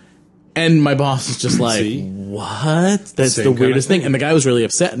 Whoa. And my boss is just like, See? what? That's Same the kind weirdest of thing. thing. And the guy was really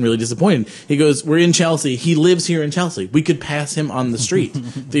upset and really disappointed. He goes, we're in Chelsea. He lives here in Chelsea. We could pass him on the street,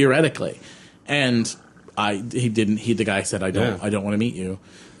 theoretically. And the guy said, I don't want to meet you.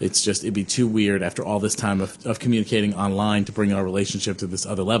 It's just, it'd be too weird after all this time of communicating online to bring our relationship to this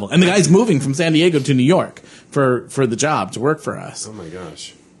other level. And the guy's moving from San Diego to New York for the job to work for us. Oh my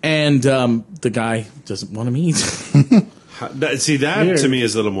gosh. And the guy doesn't want to meet. See, that Weird. to me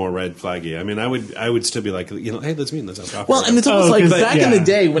is a little more red flaggy. I mean, I would still be like, hey, let's meet. Let's have coffee. Well, and it's almost like 'cause back in yeah. the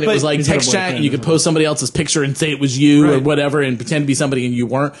day when it But was like he's got a text chat and boyfriend you could or post somebody else's picture and say it was you or Right. whatever and pretend to be somebody and you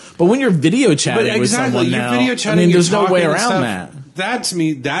weren't. But when you're video chatting with someone you're now, video I chatting, mean, you're there's no way talking and around stuff.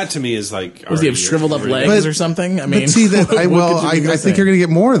 that. That to me is like. Was he have shriveled up legs But- or something? I mean, But see that what I could you be think missing? you're going to get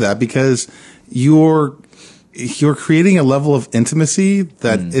more of that because you're creating a level of intimacy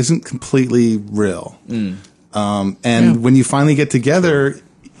that isn't completely real. And when you finally get together,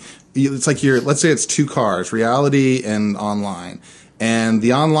 it's like let's say it's two cars, reality and online. And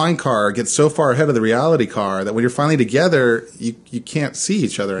the online car gets so far ahead of the reality car that when you're finally together, you can't see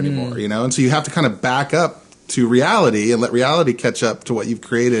each other anymore, you know? And so you have to kind of back up to reality and let reality catch up to what you've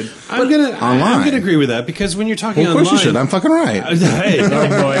created I'm online. gonna agree with that because when you're talking Well, of course online, you should. I'm fucking right. Hey,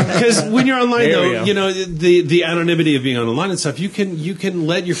 boy. because when you're online, There we though, go. you know the anonymity of being online and stuff. You can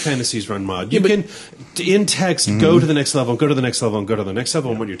let your fantasies run wild. You can in text go to the next level, go to the next level, and go to the next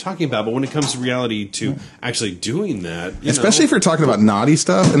level. And what you're talking about, but when it comes to reality, to actually doing that, Especially if you're talking about naughty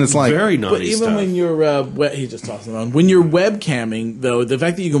stuff, and it's like very naughty But even stuff. when you're, he just tossed it on. When you're webcamming, though, the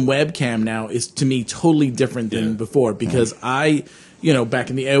fact that you can webcam now is to me totally different than before because back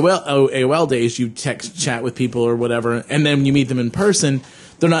in the AOL days, you text chat with people or whatever, and then when you meet them in person,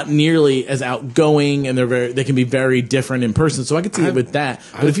 they're not nearly as outgoing, and they can be very different in person. So I could see it with that.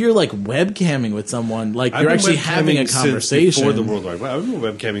 But if you're like webcamming with someone, like I've you're been actually having a webcamming since conversation. before the World Wide Web. I've been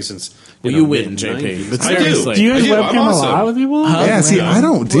webcamming since. You wouldn't, mid-90s. JP. But I do. seriously. Do you guys I do. I'm webcam a awesome. lot with people? yeah. See, I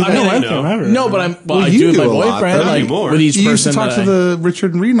don't do I don't that. webcam ever. No, but I you do with my do a lot, boyfriend. though. Like Anymore. with each You used to person talk that to the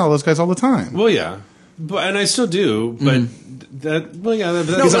Richard and Reed and all those guys all the time. Well, yeah, and I still do, but that. Well, yeah,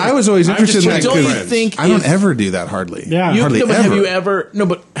 Because I was always I'm interested just in that. trying to Don't you friends. think I don't if- ever do that hardly. Yeah. You, hardly no, but ever. have you ever? No,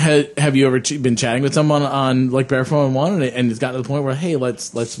 but have you ever been chatting with someone on like Barefoot One, and it's gotten to the point where hey,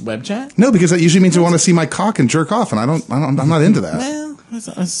 let's web chat? No, because that usually means you want to see my cock and jerk off, and I'm not into that. Well, that's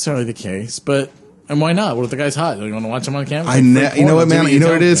not necessarily the case, but and why not? What if the guy's hot? You want to watch him on camera? You know what, man? You know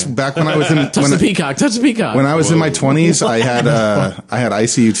what it is? Back when I was in Touch the peacock. Touch the peacock. when I was in my 20s, I had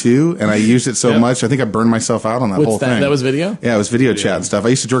ICU2, and I used it so much, I think I burned myself out on that What's whole that? thing. That was video? Yeah, it was video chat and stuff. I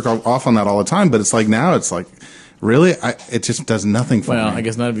used to jerk off on that all the time, but it's like now it's like, really? It just does nothing for Well, me. I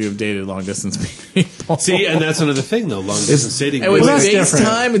guess none of you have dated long distance people. See, and that's another thing, though. Long distance dating. and with Well, that's different.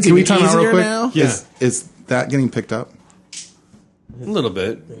 FaceTime, it's Can we even time out real easier quick? now. Yeah. Is that getting picked up? A little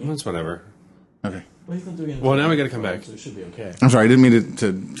bit. That's whatever. Okay. Well, now we got to come back. So it should be okay. I'm sorry, I didn't mean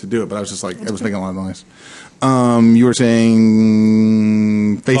to do it, but I was just like, I was making a lot of noise. You were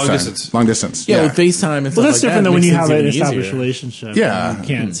saying FaceTime. distance. Long distance. Yeah, with FaceTime and stuff Well, that's like different that, than when makes you things have an even established easier. relationship. Yeah. and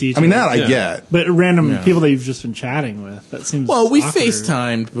you can't see each I mean, other. that I Yeah. get. But random people that you've just been chatting with, that seems Well, we awkward.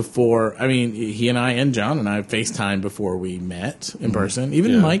 FaceTimed before. I mean, he and I and John and I FaceTimed before we met in person.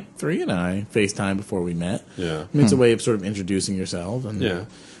 Even Yeah. Mike 3 and I FaceTimed before we met. Yeah. I mean, it's a way of sort of introducing yourself and Yeah.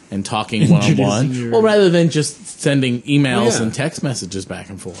 and talking one-on-one. Introducing your- Well, rather than just sending emails Well, yeah. and text messages back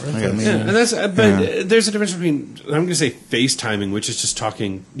and forth. I guess. mean, Yeah, and that's but there's a difference between I'm going to say FaceTiming, which is just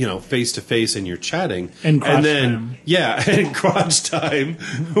talking, face to face, and you're chatting, And crotch then time. and crotch time,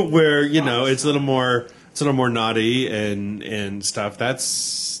 where it's a little more naughty and stuff.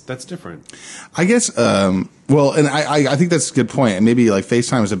 That's different. I guess, well, and I think that's a good point. And maybe like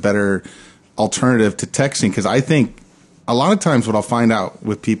FaceTime is a better alternative to texting because I think a lot of times what I'll find out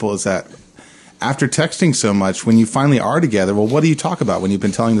with people is that after texting so much, when you finally are together, well, what do you talk about when you've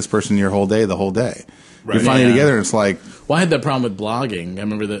been telling this person your whole day, the whole day? Right. You're finally together, and it's like... Well, I had that problem with blogging. I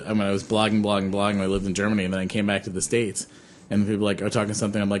remember that when I was blogging when I lived in Germany, and then I came back to the States. And people are talking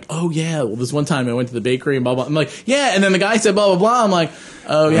something. I'm like, oh, yeah. Well, this one time I went to the bakery and blah, blah. I'm like, yeah. And then the guy said blah, blah, blah. I'm like,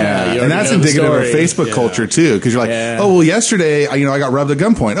 oh, yeah. And that's indicative of Facebook culture, too. Because you're like, oh, well, yesterday, I got robbed at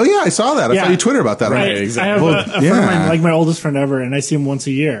gunpoint. Oh, yeah, I saw that. I saw you Twitter about that. Right, exactly. I have a friend of mine, like my oldest friend ever, and I see him once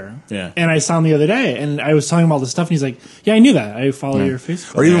a year. Yeah. And I saw him the other day, and I was telling him all this stuff, and he's like, yeah, I knew that. I follow your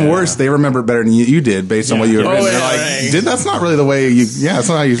Facebook. Or even worse, they remember it better than you did based on what you had written. They're like, that's not really the way you... Yeah, that's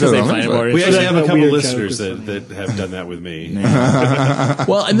not how you said it. We actually have a couple listeners that have done that with me.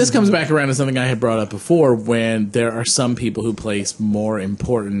 Well, and this comes back around to something I had brought up before, when there are some people who place more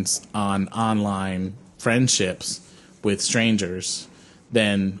importance on online friendships with strangers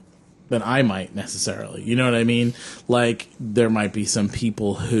than I might necessarily. You know what I mean? Like, there might be some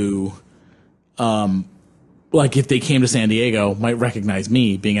people who, like, if they came to San Diego, might recognize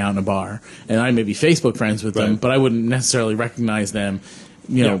me being out in a bar, and I may be Facebook friends with them, but I wouldn't necessarily recognize them,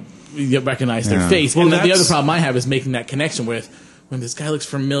 recognize their face. Well, and then the other problem I have is making that connection with, when this guy looks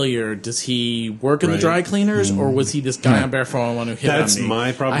familiar, does he work in the dry cleaners, or was he this guy on Bare 401 who hit on me? That's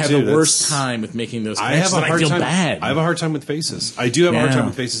my problem, I have too. the worst time with making those connections. I feel bad. I have a hard time with faces. I do have a hard time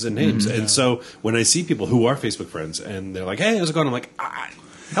with faces and names. And so when I see people who are Facebook friends, and they're like, hey, how's it going? I'm like,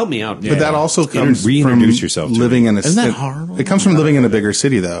 help me out. But that also comes reintroduce from yourself living in a... Isn't that horrible? It comes from living in a bigger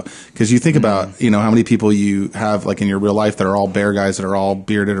city, though. Because you think about, how many people you have, like, in your real life that are all bear guys, that are all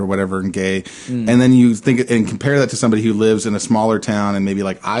bearded or whatever and gay. And then you think and compare that to somebody who lives in a smaller town in maybe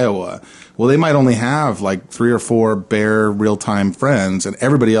like Iowa. Well, they might only have like 3 or 4 bear real-time friends, and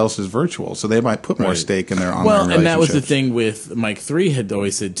everybody else is virtual. So they might put more stake in their online relationships. And that was the thing with Mike 3 had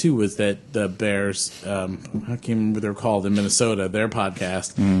always said, too, was that the Bears, I can't remember what they're called in Minnesota, their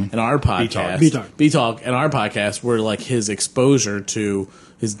podcast, and our podcast, B-Talk, and our podcast were like his exposure to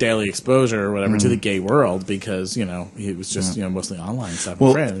his daily exposure or whatever to the gay world, because, it was just, mostly online stuff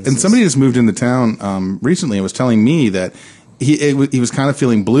with friends. And somebody just moved into town recently and was telling me that he was kind of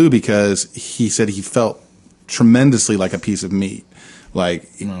feeling blue because he said he felt tremendously like a piece of meat. Like,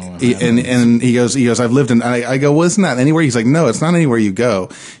 and he goes, I've lived in, I go, well, isn't that anywhere? He's like, no, it's not anywhere you go.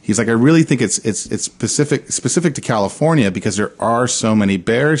 He's like, I really think it's specific to California, because there are so many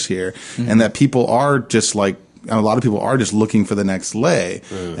bears here, and that people are just like, a lot of people are just looking for the next lay.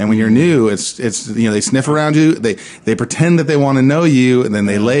 And when you're new, it's they sniff around you, they pretend that they want to know you, and then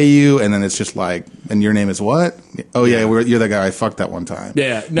they lay you, and then it's just like, and your name is what? Oh yeah, you're the guy I fucked that one time.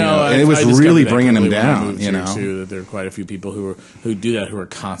 Yeah, no, and it was really bringing him down. Too, that there are quite a few people who do that, who are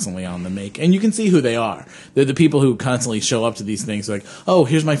constantly on the make, and you can see who they are. They're the people who constantly show up to these things like, oh,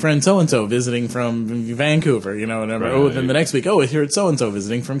 here's my friend so and so visiting from Vancouver, whatever. Right. Oh, then the next week, oh, here it's so and so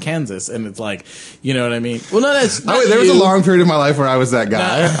visiting from Kansas, and it's like, you know what I mean? Well, no, that's not there was a long period of my life where I was that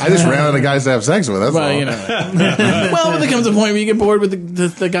guy. I just ran out of guys to have sex with. That's all. Well, there comes a point where you get bored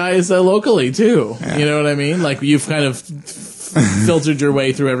with the guys locally too. Yeah. You know what I mean? Like, you've kind of filtered your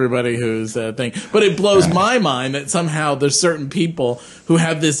way through everybody who's thing. But it blows my mind that somehow there's certain people who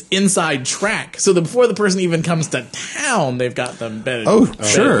have this inside track, so that before the person even comes to town, they've got them bedded.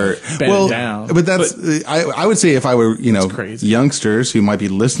 Bedded down. But that's I would say, if I were youngsters who might be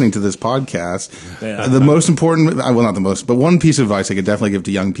listening to this podcast, the most important, well, not the most, but one piece of advice I could definitely give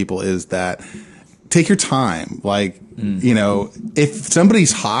to young people is that take your time. Like, if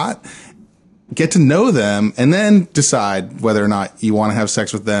somebody's hot, get to know them, and then decide whether or not you want to have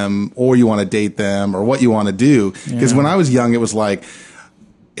sex with them, or you want to date them, or what you want to do. Because when I was young, it was like,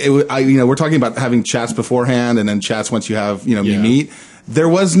 we're talking about having chats beforehand, and then chats once you have, you meet. There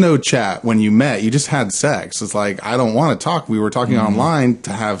was no chat when you met. You just had sex. It's like, I don't want to talk. We were talking online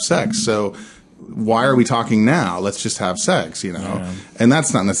to have sex. So why are we talking now? Let's just have sex, and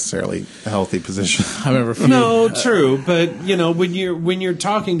that's not necessarily a healthy position. I remember. True, but when you're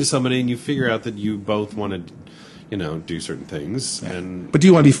talking to somebody and you figure out that you both want to, do certain things, but do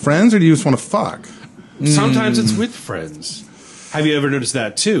you want to be friends, or do you just want to fuck? Sometimes it's with friends. Have you ever noticed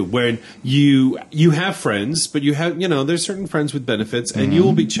that too? When you have friends, but you have, there's certain friends with benefits, and you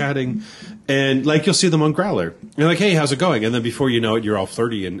will be chatting, and like you'll see them on Growler. You're like, hey, how's it going? And then before you know it, you're all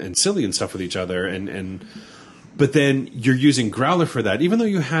flirty and silly and stuff with each other, but then you're using Growler for that, even though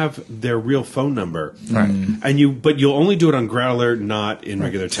you have their real phone number, right? But you'll only do it on Growler, not in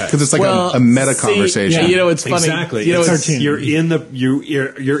regular text, because it's like a meta conversation. Yeah, it's funny. Exactly. You're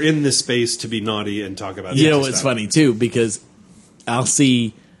in the space to be naughty and talk about. It's funny too, because I'll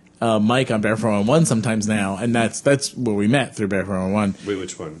see Mike on Bear 411 sometimes now, and that's where we met through Bear 411. Wait,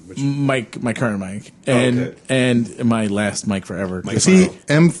 which one? Mike, my current Mike, and my last Mike forever. Is he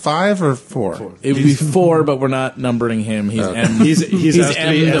M5 or 4? It would be 4, but we're not numbering him. He's M. He's asked to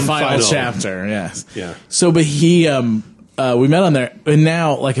be M, the M final final. chapter. Yes. Yeah. So, but he, we met on there, and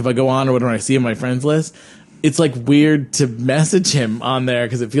now, like, if I go on or whatever, I see him on my friends list. It's like weird to message him on there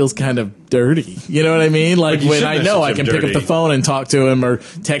because it feels kind of dirty. You know what I mean? Like when I know I can pick up the phone and talk to him or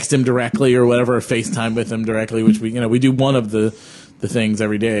text him directly or whatever, or FaceTime with him directly, which we do one of the things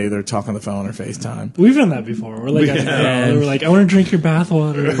every day. They're talking on the phone or FaceTime. We've done that before. We're like, we're like, I want to drink your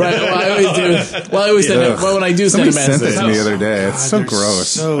bathwater. Right. Well, I always do. Well, I always send it. Well, when I do Somebody send a sent message, this to me the other day. It's so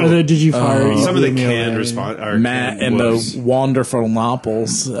gross. Did you fire Some of the email canned that? response. Matt and the wonderful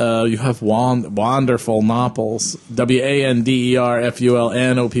Nopples. You have wonderful Nopples.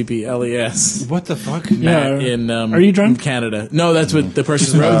 WANDERFULNOPPLES. What the fuck? Matt in Are you drunk? Canada. No, that's what the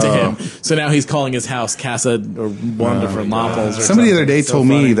person wrote to him. So now he's calling his house Casa or Wonderful Nopples. Or Somebody the other day So told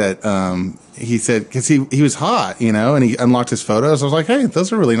funny. me that he said, because he was hot, and he unlocked his photos. I was like, hey,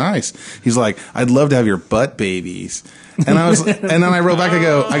 those are really nice. He's like, I'd love to have your butt babies. And then I wrote back, I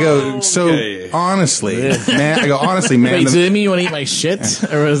go, so Okay. honestly, man, Wait, so you mean you want to eat my shit?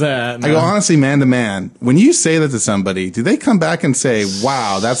 Or was that? I go, honestly, man to man, when you say that to somebody, do they come back and say,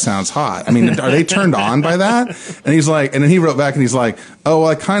 wow, that sounds hot? I mean, are they turned on by that? And he's like, and then he wrote back and he's like, oh, well,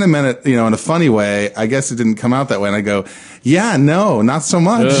 I kind of meant it, in a funny way. I guess it didn't come out that way. And I go, yeah, no, not so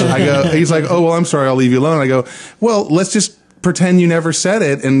much. He's like, oh, well, I'm sorry, I'll leave you alone. I go, well, let's just pretend you never said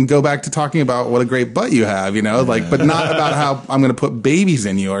it and go back to talking about what a great butt you have, but not about how I'm going to put babies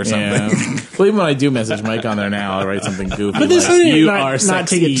in you or something. Yeah. Well, even when I do message Mike on there now, I write something goofy. But this like, is you not, are not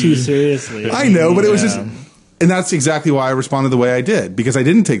sexy. take it too seriously. I know, but it was just, and that's exactly why I responded the way I did, because I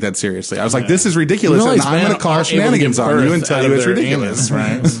didn't take that seriously. I was like, this is ridiculous, and I'm going to call shenanigans on you and tell you it's ridiculous.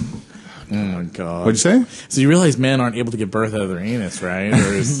 Right? Oh my god! What'd you say? So you realize men aren't able to give birth out of their anus, right?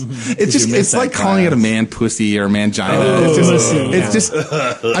 Or It's like calling it a man pussy or mangina. It's just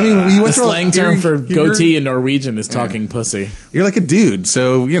I mean, you The went through slang term for goatee in Norwegian is talking pussy. You're like a dude,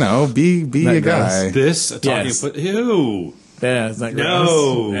 so be a guy. This talking, Yes. but ew. Yeah, is that gross?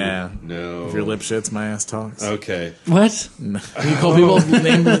 No. Yeah. No. If your lip shits, my ass talks. Okay. What? You call people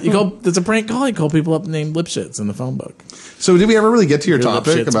it's a prank call. You call people up named lip shits in the phone book. So did we ever really get to your Your lip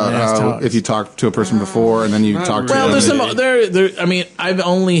shit shits, about my ass how talks. if you talked to a person before and then you talk to Well, them? there's some there. I mean, I've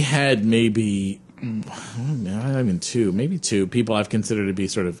only had maybe not even two people I've considered to be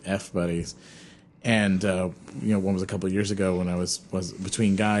sort of F buddies, and one was a couple of years ago when I was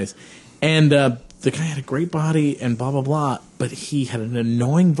between guys, and the guy had a great body and blah blah blah, but he had an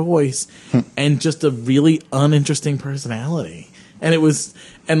annoying voice and just a really uninteresting personality. And it was,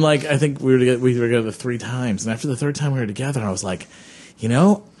 and like I think we were together 3 times, and after the 3rd time we were together, I was like,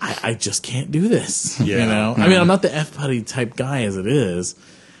 I just can't do this. Yeah. I mean, I'm not the F buddy type guy as it is,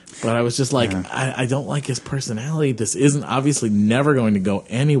 but I was just like, I don't like his personality. This isn't obviously never going to go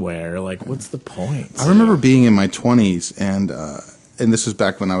anywhere. Like, what's the point? I remember being in my 20s and this was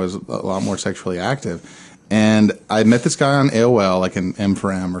back when I was a lot more sexually active. And I met this guy on AOL, like an M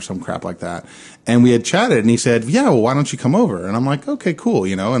for M or some crap like that. And we had chatted, and he said, "Yeah, well, why don't you come over?" And I'm like, "Okay, cool,"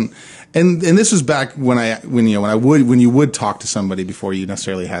 And this was back when you would talk to somebody before you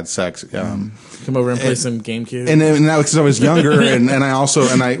necessarily had sex. Come over and play some GameCube. And now because I was younger, and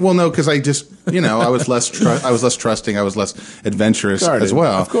because I just I was less trusting, I was less adventurous as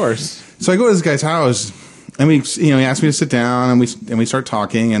well. Of course. So I go to this guy's house. And he asked me to sit down, and we start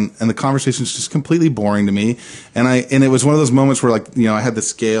talking, and the conversation's just completely boring to me. And it was one of those moments where I had the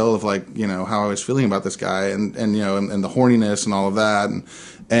scale of how I was feeling about this guy, and the horniness and all of that,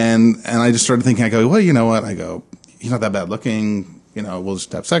 and I just started thinking, I go, well, you know what? I go, he's not that bad looking. We'll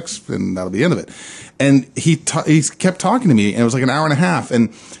just have sex, and that'll be the end of it. And he kept talking to me, and it was like an hour and a half,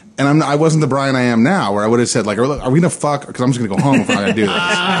 and I wasn't the Brian I am now, where I would have said, like, are we going to fuck? Because I'm just going to go home if I'm going to do this.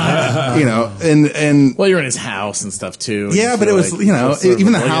 And well, you're in his house and stuff too. Yeah, but it was,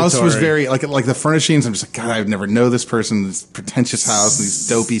 even the house was obligatory. very, like the furnishings, I'm just like, God, I would never know this person, this pretentious house, and these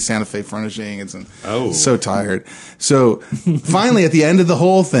dopey Santa Fe furnishings, and so tired. So finally, at the end of the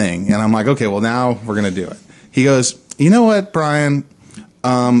whole thing, and I'm like, okay, well, now we're going to do it. He goes, you know what, Brian?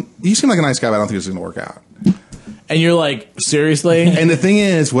 You seem like a nice guy, but I don't think this is going to work out. And you're like, seriously? And the thing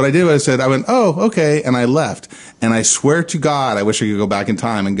is, what I did was I went, oh, okay, and I left. And I swear to God, I wish I could go back in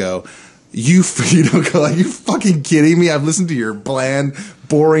time and go, are you fucking kidding me? I've listened to your bland,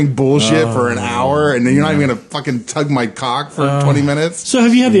 boring bullshit for an hour, and then you're not even going to fucking tug my cock for 20 minutes? So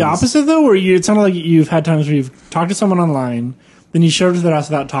have you had the opposite, though, where it sounded like you've had times where you've talked to someone online, then you showed up to their house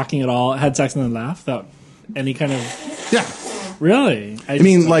without talking at all, had sex, and then laughed without any kind of... Yeah. Really? You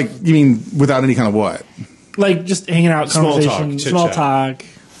mean without any kind of what? Like just hanging out, Small talk, conversation, chit-chat. small talk.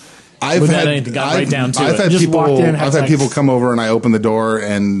 I've Without anything, got right down to I've it. had Just people. walked in, had I've had sex. people come over and I open the door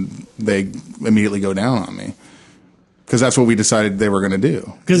and they immediately go down on me because that's what we decided they were going to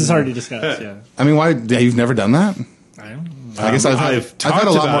do. Because it's already discussed, yeah. I mean, why? You've never done that? I don't know. I guess I've had talked a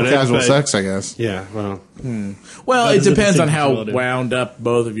lot about more it, casual but- sex. I guess. Yeah, well, Well, That it is a depends on distinct how relative. wound up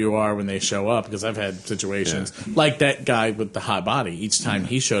both of you are when they show up. Because I've had situations like that guy with the hot body. Each time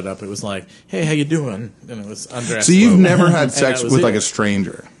he showed up, it was like, "Hey, how you doing?" And it was undressed. So you've clothes. never had And sex that was with it. like a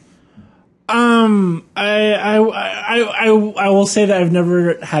stranger? I will say that I've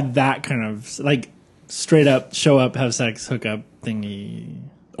never had that kind of like straight up show up, have sex, hook up thingy.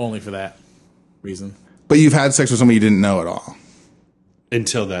 only for that reason. But you've had sex with somebody you didn't know at all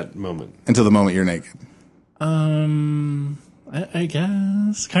until that moment. until the moment you're naked. I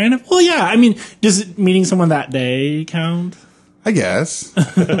guess kind of. Well, yeah. I mean, does meeting someone that day count? I guess.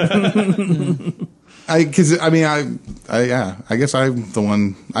 I guess I'm the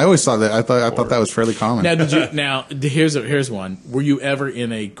one. I always thought that. I thought that was fairly common. Now, did you? Now, here's one. Were you ever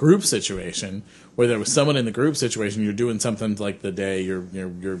in a group situation where there was someone in the group situation? You're doing something like the day you're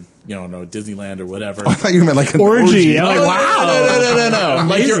Disneyland or whatever. I thought you meant like an Orgy. I'm like, Oh, wow. no.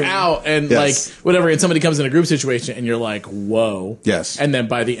 Like you're out and Yes. like whatever, and somebody comes in a group situation and you're like, whoa. Yes. And then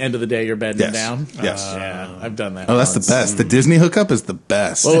by the end of the day, you're bedding Yes. down. Yes. Yeah, I've done that. Oh, that's the once. best. The Disney hookup is the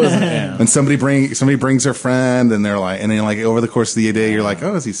best. What was it? Yeah. When somebody brings their friend and they're like, and then like over the course of the day, you're like,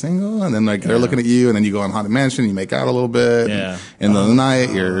 oh, is he single? And then like they're looking at you, and then you go on Haunted Mansion, you make out a little bit. Yeah. And then the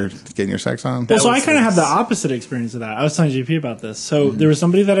night you're getting your sex on. Well, so I kind of have the opposite experience of that. I was telling JP about this. So there was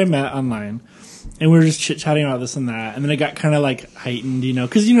somebody that I met online, and we were just chit-chatting about this and that, and then it got kind of like heightened,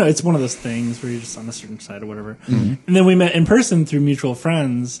 because it's one of those things where you're just on a certain side or whatever. And then we met in person through mutual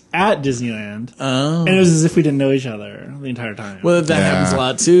friends at Disneyland, and it was as if we didn't know each other the entire time. Well, that Yeah. happens a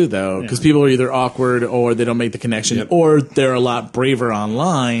lot too, though, because people are either awkward or they don't make the connection, or they're a lot braver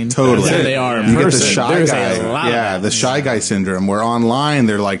online Totally. than they are in You get person. the shy There's guy. a lot of Yeah, that. the shy guy syndrome, where online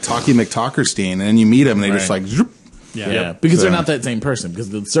they're like Talkie McTalkerstein, and then you meet them and they just Right. like, zoop. Yeah, because So- they're not that same person. Because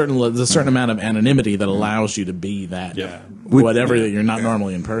there's a certain amount of anonymity that allows you to be that whatever that you're not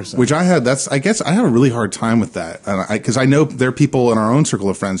normally in person. Which I guess I have a really hard time with that. Because I know there are people in our own circle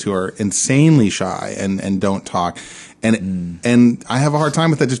of friends who are insanely shy and don't talk. And I have a hard time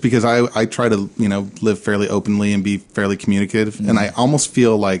with that just because I try to, live fairly openly and be fairly communicative. And I almost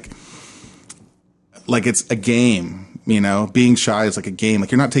feel like it's a game. Being shy is like a game.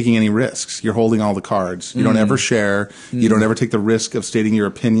 Like you're not taking any risks. You're holding all the cards. You don't ever share. You don't ever take the risk of stating your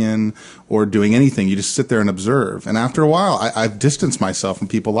opinion or doing anything. You just sit there and observe. And after a while, I've distanced myself from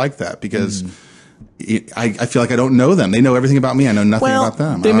people like that because I feel like I don't know them. They know everything about me. I know nothing about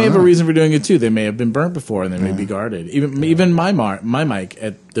them. They I may don't have a know. reason for doing it too. They may have been burnt before, and they may be guarded. Even my mic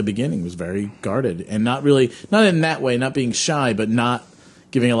at the beginning was very guarded, and not in that way, not being shy, but not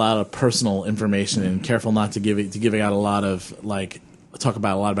giving a lot of personal information, and careful not to giving out a lot of talk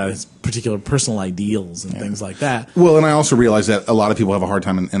about a lot about his particular personal ideals and things like that. Well, and I also realize that a lot of people have a hard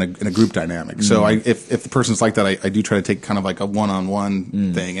time in a group dynamic. So if the person's like that, I do try to take kind of like a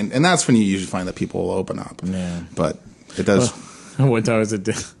one-on-one thing. And that's when you usually find that people will open up. Yeah. But it does. One time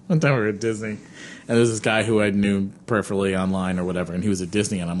we were at Disney, and there was this guy who I knew peripherally online or whatever, and he was at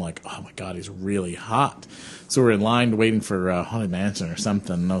Disney, and I'm like, oh my god, he's really hot. So we're in line waiting for Haunted Mansion or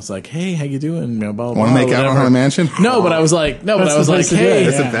something, and I was like, hey, how you doing? Blah, blah, Want to make out on Haunted Mansion? No, but I was like, That's the place to do it. hey,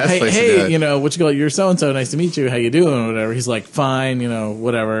 That's the best place to do hey, it. what you call it? You're so and so. Nice to meet you. How you doing? Or whatever. He's like, fine,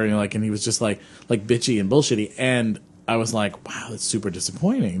 whatever. And he was just like bitchy and bullshitty, and I was like, wow, that's super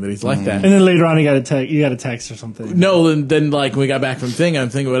disappointing that he's like that. And then later on, you got a text or something. No, and then when we got back from I'm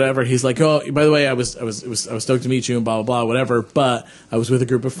thinking whatever. He's like, oh, by the way, I was stoked to meet you and blah blah blah whatever. But I was with a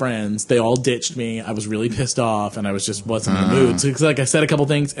group of friends. They all ditched me. I was really pissed off, and I was just wasn't in the mood. So it's like I said a couple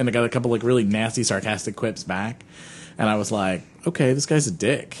things, and I got a couple really nasty, sarcastic quips back, and I was like, okay, this guy's a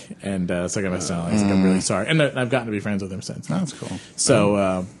dick, and so I got messed up. I was like, I'm really sorry, and I've gotten to be friends with him since. That's cool.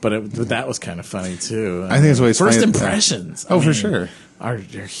 So, but that was kind of funny too. I think it's always first funny- impressions. Oh, for sure.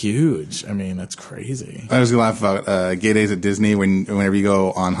 They're huge. I mean, that's crazy. I was gonna laugh about gay days at Disney whenever you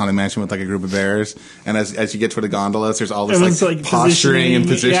go on Haunted Mansion with like a group of bears, and as you get to the gondolas, there's all this Everyone's, like posturing and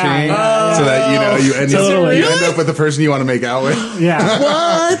positioning. positioning, Yeah. so that you end Totally. up with the person you want to make out with. Yeah.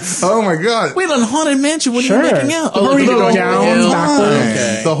 What? Oh my god! Wait, on Haunted Mansion, when Sure. are you making out? The part where you go down, backwards.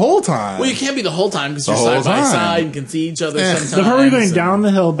 Okay. The whole time. Well, you can't be the whole time because you're The whole side by time. side and can see each other sometimes. The part where you're going and- down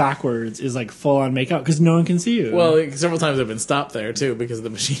the hill backwards is like full on makeout because no one can see you. Well, several times I've been stopped there too. too because the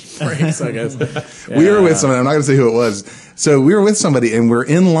machine breaks. I guess We were with somebody. I'm not going to say who it was. So we were with somebody, and we're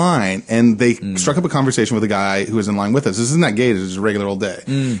in line, and they struck up a conversation with a guy who was in line with us. This isn't that gay. This is a regular old day.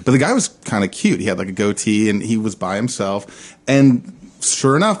 But the guy was kind of cute. He had like a goatee, and he was by himself. And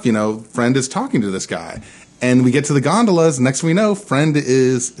sure enough, friend is talking to this guy. And we get to the gondolas. Next thing we know, friend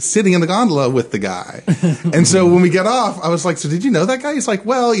is sitting in the gondola with the guy. And so when we get off, I was like, so did you know that guy? He's like,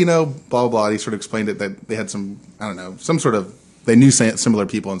 well, blah, blah, blah. And he sort of explained it that they had some, I don't know, some sort of, they knew similar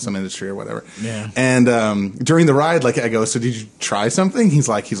people in some industry or whatever. Yeah. And during the ride, I go, so did you try something? He's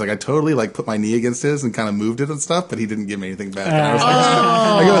like, I totally put my knee against his and kind of moved it and stuff, but he didn't give me anything back. And I was like,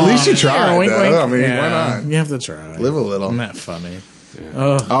 I go, at least you tried. Wink, wink. I mean, why not? You have to try. Live a little. Isn't that funny?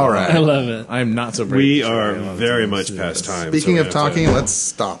 All right. I love it. I'm not so. We are very much past time. Speaking so of talking, let's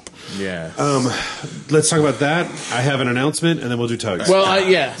stop. Yeah. Let's talk about that. I have an announcement, and then we'll do tugs. Well,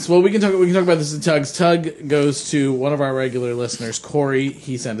 yes. Well, we can talk about this in tugs. Tug goes to one of our regular listeners, Corey.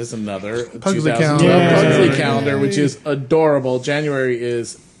 He sent us another Pugsley 2012 calendar. Pugsley calendar, which is adorable. January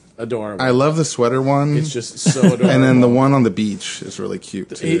is adorable. I love the sweater one. It's just so adorable. And then the one on the beach is really cute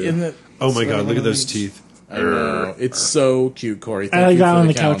too. Oh my God! Look at those teeth. I know. It's so cute, Corey. I like Thank you that for on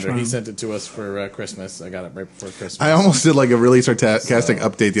the the couch calendar. one. He sent it to us for Christmas. I got it right before Christmas. I almost did a really sarcastic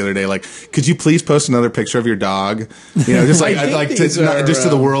update the other day. Could you please post another picture of your dog? Just I think I'd like to these are, just to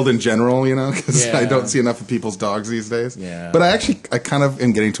the world in general, because Yeah. I don't see enough of people's dogs these days. Yeah. But I kind of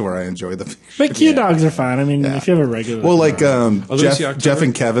am getting to where I enjoy the picture. But cute dogs are fine. I mean, if you have a regular. Well, Lucy October? Jeff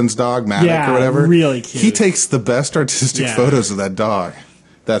and Kevin's dog, Mavic Yeah, or whatever. really cute. He takes the best artistic Yeah. photos of that dog.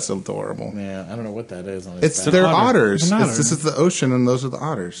 That's adorable. Yeah, I don't know what that is on his It's back. they're otter. otters. It's an otter. This is the ocean, and those are the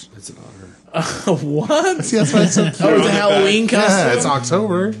otters. It's an otter. What? See, that's why it's so cute. Oh, it's a Halloween costume? Yeah, it's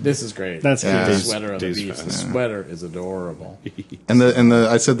October. This is great. That's Yeah. cute. The sweater on the Days beach. fast. The sweater is adorable. And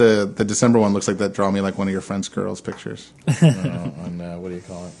I said the December one looks like that draw me like one of your friend's girls' pictures. On what do you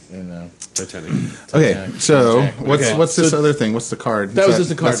call it? Titanic. Okay, so Jack. what's this other thing? What's the card? That was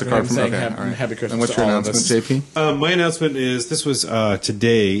just a card. That's the for card him from saying okay, happy, all right. happy Christmas. And what's to your all of announcement, us. JP? My announcement is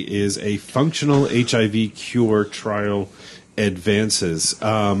today is a functional HIV cure trial advances.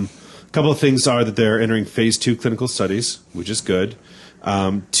 A couple of things are that they're entering phase 2 clinical studies, which is good,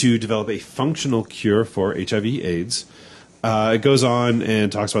 to develop a functional cure for HIV/AIDS. It goes on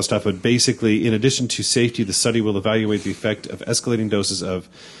and talks about stuff, but basically, in addition to safety, the study will evaluate the effect of escalating doses of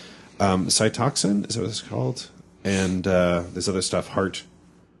Cytoxin, is that what it's called? And this other stuff, heart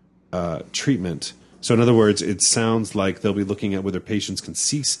treatment. So in other words, it sounds like they'll be looking at whether patients can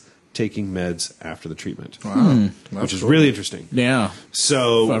cease taking meds after the treatment. Wow, Which is really interesting. Yeah.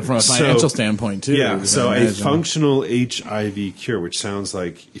 So From a financial standpoint, too. yeah, you so can a imagine. functional HIV cure, which sounds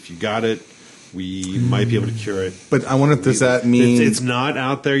like if you got it, we might be able to cure it. But I wonder, does that mean It's not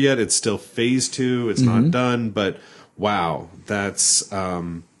out there yet. It's still phase 2. It's not done. But wow, that's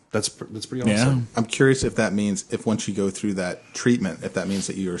pretty awesome. Yeah. I'm curious if that means if once you go through that treatment, if that means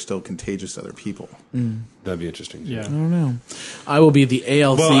that you are still contagious to other people. That'd be interesting. Yeah. I don't know. I will be the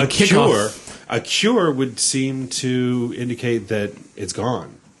ALC Well, kickoff. a cure would seem to indicate that it's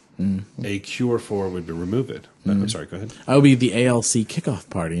gone. A cure for would remove it. I'm sorry. Go ahead. I will be the ALC kickoff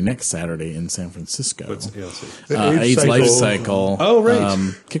party next Saturday in San Francisco. What's ALC? AIDS life cycle. Oh, right.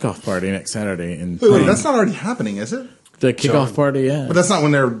 Kickoff party next Saturday in Wait, that's not already happening, is it? the kickoff party. Yeah. But that's not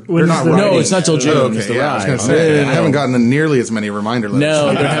when they're When not is the- riding. No, it's not till June. Oh, okay, It's the yeah, I was ride. going to say Yeah, I haven't gotten nearly as many reminder letters.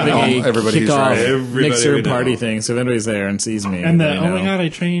 No, they're having a Everybody who's kickoff riding. Everybody mixer we know. party thing. So if anybody's there and sees me, And they oh my know. god, I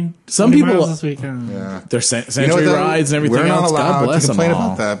trained Some 20 people- miles this weekend. Yeah. There's Century You know what, though? rides and everything We're not else. allowed God bless to them complain all.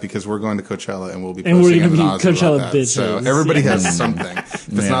 about that because we're going to Coachella and we'll be And we're posting gonna ad be nauseam Coachella about that. bitches. So everybody has Yeah. something. If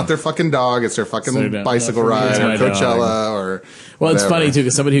it's Yeah. not their fucking dog, it's their fucking So don't- bicycle it's ride or my dog. Coachella or Well, it's whatever. funny too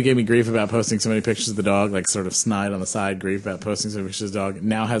because somebody who gave me grief about posting so many pictures of the dog, like sort of snide on the side, grief about posting so many pictures of the dog,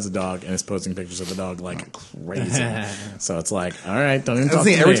 now has a dog and is posting pictures of the dog like crazy. So it's like, all right, don't even That's talk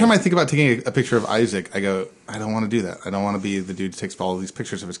the to thing. Every me. time I think about taking a picture of Isaac, I go, I don't want to do that. I don't want to be the dude who takes all of these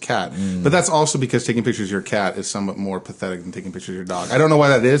pictures of his cat. But that's also because taking pictures of your cat is somewhat more pathetic than taking pictures of your dog. I don't know why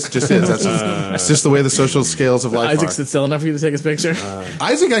that is. It just is. That's just the way the social scales of life Isaac are. sits still enough for you to take his picture.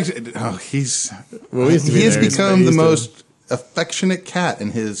 Isaac actually, we used to be he has there, become but the he used to- most affectionate cat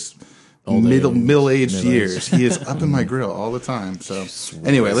in his Old age. middle-aged Middle-aged. years. He is up in my grill all the time. So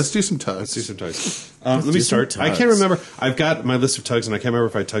anyway, let's do some tugs. Let's do some tugs. Let me do start. some I tugs. can't remember. I've got my list of tugs, and I can't remember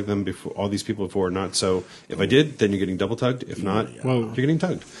if I tugged them before all these people before or not. So if I did, then you're getting double tugged. If not, Whoa. you're getting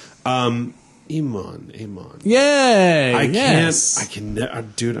tugged. Amon. Yay! I yes. can't. I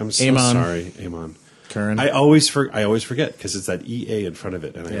can. Dude, I'm so Amon. sorry, Amon. Curran. I always forget because it's that EA in front of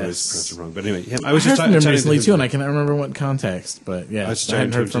it, and I always Yes. pronounce it wrong. But anyway, I I was heard just from him chatting recently to too, him. and I cannot remember what context. But yeah, I was I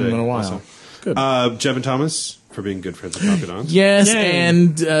hadn't chatting to heard from him in a while. also. Good. Jevin Thomas, for being good friends and confidants. Yes, Yay.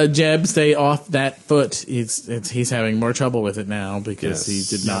 and Jeb, stay off that foot. He's having more trouble with it now because he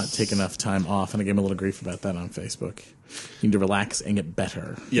did not take enough time off, and I gave him a little grief about that on Facebook. You need to relax and get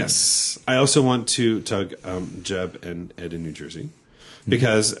better. Yes. I also want to tug Jeb and Ed in New Jersey,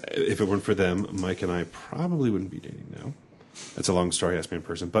 because if it weren't for them, Mike and I probably wouldn't be dating now. That's a long story, ask me in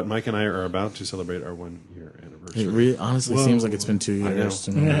person. But Mike and I are about to celebrate our 1-year anniversary. It really, honestly seems like it's been 2 years.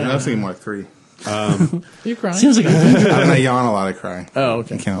 To me. I was thinking more like 3. You crying? Seems like I yawn a lot, I cry. Oh,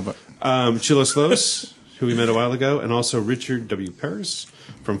 okay. I can't help it. Chilo Slos, who we met a while ago, and also Richard W. Paris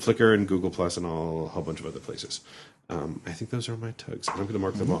from Flickr and Google Plus and a whole bunch of other places. I think those are my tugs. And I'm going to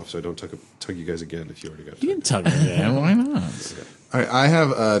mark them off so I don't tug you guys again if you already got You can tug it again. Why not? All right, I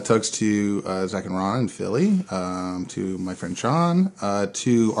have tugs to Zach and Ron in Philly, to my friend Sean,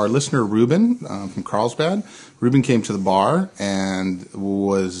 to our listener Ruben from Carlsbad. Ruben came to the bar and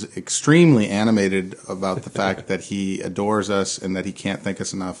was extremely animated about the fact that he adores us and that he can't thank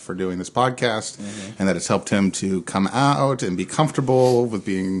us enough for doing this podcast, and that it's helped him to come out and be comfortable with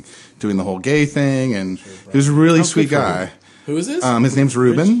doing the whole gay thing. And he was a really sweet guy. Who is this? His name's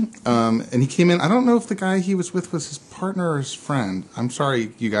Ruben, and he came in. I don't know if the guy he was with was his partner or his friend. I'm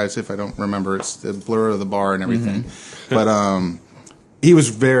sorry, you guys, if I don't remember. It's the blur of the bar and everything. But he was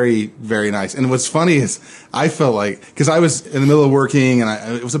very, very nice. And what's funny is I felt like, because I was in the middle of working,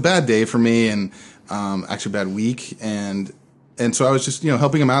 and it was a bad day for me, and actually a bad week, and so I was just,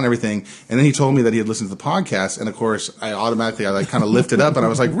 helping him out and everything. And then he told me that he had listened to the podcast. And of course, I kind of lifted up and I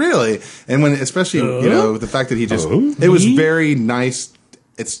was like, really? And especially, the fact that he just, it was very nice.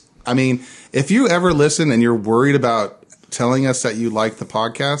 If you ever listen and you're worried about telling us that you like the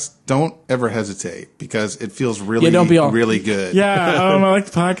podcast, don't ever hesitate, because it feels really, really good. Yeah, I like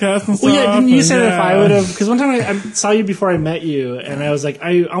the podcast and stuff. Well, yeah, didn't you say that if I would have... Because one time I saw you before I met you, and I was like,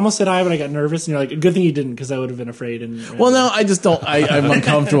 I almost said hi, but I got nervous, and you're like, good thing you didn't, because I would have been afraid. Well, no, I just don't... I'm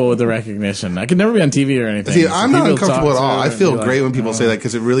uncomfortable with the recognition. I could never be on TV or anything. See, I'm not uncomfortable at all. I feel great when people say that,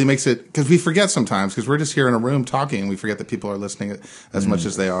 because it really makes it... Because we forget sometimes, because we're just here in a room talking, and we forget that people are listening as much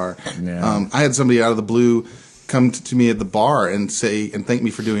as they are. Yeah. I had somebody out of the blue come to me at the bar and thank me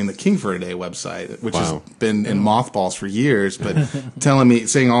for doing the King for a Day website, which has been in mothballs for years, but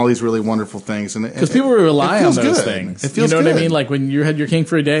saying all these really wonderful things. Because people rely on those good. things. It feels what I good. mean? Like when you had your King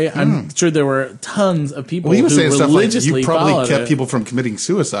for a Day, I'm sure there were tons of people he was who saying stuff like, religiously you probably followed kept it. people from committing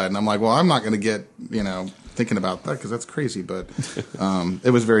suicide. And I'm like, well, I'm not going to get, thinking about that, because that's crazy. But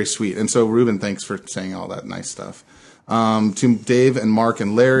it was very sweet. And so, Ruben, thanks for saying all that nice stuff. To Dave and Mark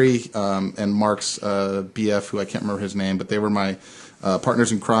and Larry, and Mark's BF, who I can't remember his name, but they were my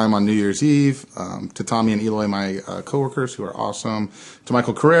partners in crime on New Year's Eve. To Tommy and Eloy, my coworkers, who are awesome. To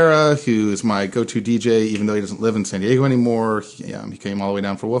Michael Carrera, who is my go-to DJ, even though he doesn't live in San Diego anymore. He came all the way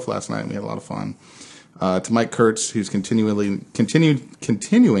down for Wolf last night, and we had a lot of fun. To Mike Kurtz, who's continuing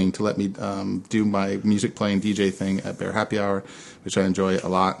to let me do my music playing DJ thing at Bear Happy Hour, which I enjoy a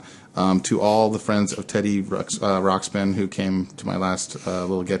lot. To all the friends of Teddy Rockspin who came to my last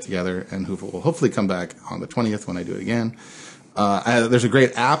little get-together, and who will hopefully come back on the 20th when I do it again. There's a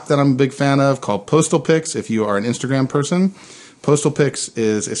great app that I'm a big fan of called Postal Pics, if you are an Instagram person. Postal Pics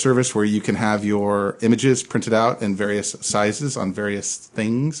is a service where you can have your images printed out in various sizes on various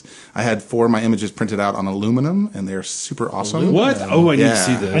things. I had 4 of my images printed out on aluminum, and they're super awesome. What? Oh, I need to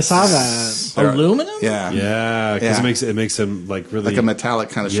see this. I saw that. Aluminum? Yeah. Yeah, because it makes them like really like a metallic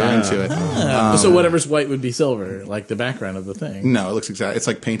kind of shine to it. So whatever's white would be silver, like the background of the thing. No, it looks exactly. It's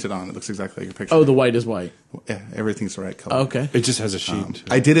like painted on. It looks exactly like your picture. Oh, the white is white. Yeah, everything's the right color. Okay. It just has a sheet.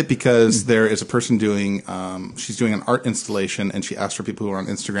 I did it because there is a person doing. She's doing an art installation, and she asked for people who are on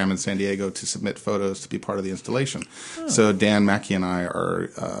Instagram in San Diego to submit photos to be part of the installation. So Dan Mackey and I are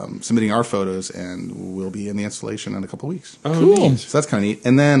submitting our photos, and we'll be in the installation in a couple weeks. Oh, Cool. neat. So that's kind of neat.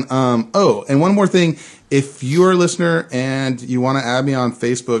 And then, and one more thing. If you're a listener and you want to add me on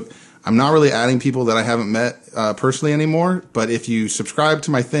Facebook, I'm not really adding people that I haven't met personally anymore. But if you subscribe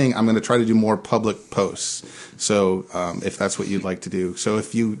to my thing, I'm going to try to do more public posts. So if that's what you'd like to do. So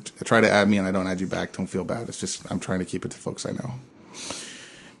if you try to add me and I don't add you back, don't feel bad. It's just I'm trying to keep it to folks I know.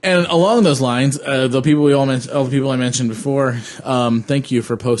 And along those lines, all the people I mentioned before, thank you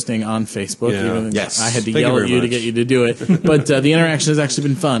for posting on Facebook. Yeah. Yes. I had to Thank yell you at very you to much. get you to do it. But the interaction has actually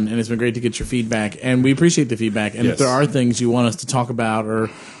been fun, and it's been great to get your feedback. And we appreciate the feedback. And if Yes. there are things you want us to talk about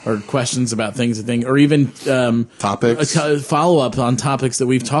or questions about things, or even Topics. follow up on topics that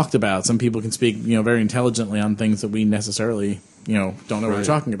we've talked about, some people can speak very intelligently on things that we necessarily don't know what we're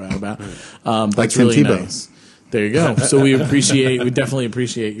talking about. Like That's Tim really Tebow. nice. There you go. So we definitely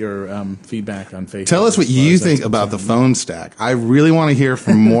appreciate your feedback on Facebook. Tell us what you think about the phone stack. I really want to hear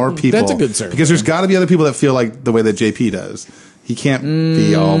from more people. That's a good survey. Because there's got to be other people that feel like the way that JP does. He can't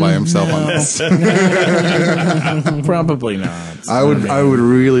be all by himself on this. Probably not. I would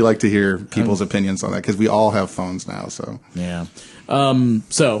really like to hear people's opinions on that because we all have phones now. So yeah.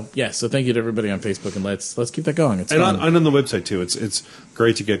 So thank you to everybody on Facebook, and let's keep that going. It's fun. And on the website too. It's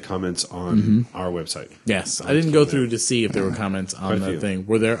great to get comments on our website. Yes, I didn't go through to see if there were comments on the thing.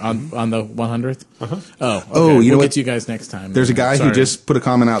 Were there on the 100th? Oh, okay. You know we'll what? get to you guys next time. There's a guy who just put a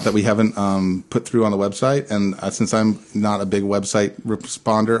comment out that we haven't put through on the website, and since I'm not a big website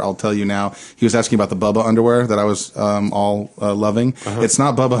responder, I'll tell you now. He was asking about the Bubba underwear that I was loving. It's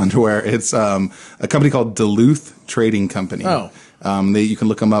not Bubba underwear. It's a company called Duluth Trading Company. Oh. You can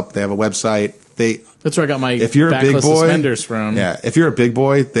look them up. They have a website. That's where I got my if you're a big boy, suspenders from. Yeah, if you're a big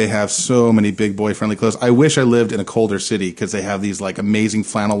boy, they have so many big boy friendly clothes. I wish I lived in a colder city because they have these like amazing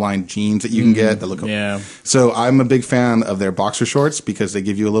flannel lined jeans that you can get that look. Yeah. So I'm a big fan of their boxer shorts because they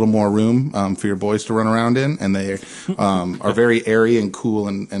give you a little more room for your boys to run around in, and they are very airy and cool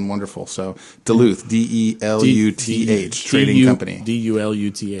and wonderful. So Duluth, DELUTH Trading Company.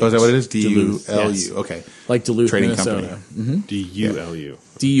 DULUTH. Oh, is that what it is? DULU. Yes. Okay. Like Duluth, Trading Minnesota. Company. DULU.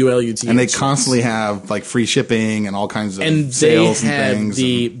 DULUTH. And they constantly have like free shipping and all kinds of and sales they have and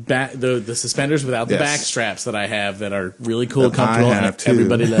things. the suspenders without the back straps that I have that are really cool, That comfortable, I have and too.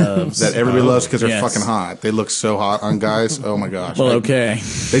 everybody loves. That everybody loves because they're Yes. fucking hot. They look so hot on guys. Oh my gosh. Well, okay.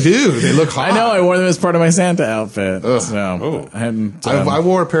 They do. They look hot. I know. I wore them as part of my Santa outfit. Ugh. So I hadn't. I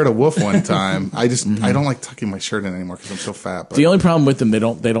wore a pair to Wolf one time. I don't like tucking my shirt in anymore because I'm so fat. But the only problem with them, they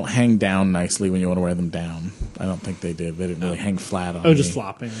don't hang down nicely when you want to wear them down. I don't think they did. They didn't really hang flat on. Oh, just me.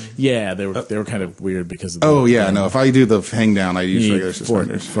 flopping. Yeah, they were kind of weird because of. Oh yeah, no. If I do the hang down, I use You regular need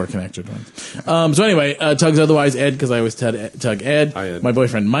suspenders. four connected ones. So anyway, Tug's otherwise Ed because I always tug Ed. Hi, Ed. My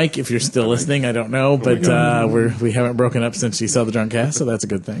boyfriend Mike, if you're still listening, I don't know, but we haven't broken up since you saw the Drunk Cast, so that's a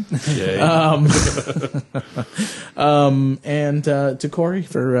good thing. And to Corey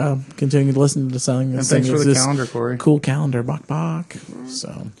for continuing to listen to selling. And thanks for the calendar, Corey. Cool calendar, bok.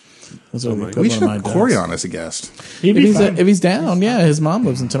 So. Those are We should have Corey on as a guest. He'd be fun. If he's down, yeah, his mom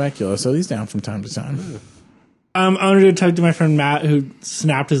lives in Temecula, so he's down from time to time. I wanted to talk to my friend Matt, who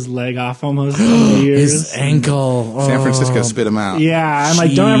snapped his leg off almost for years. His ankle. San Francisco spit him out. Yeah, I'm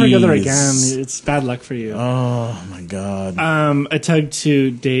like, don't ever go there Jeez. again. It's bad luck for you. Oh my god. I tugged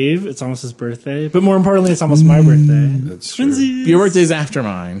to Dave. It's almost his birthday, but more importantly, it's almost my birthday. That's true. Twinsies. Your birthday's after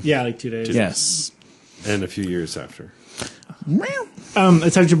mine. Yeah, like 2 days. Yes. And a few years after. I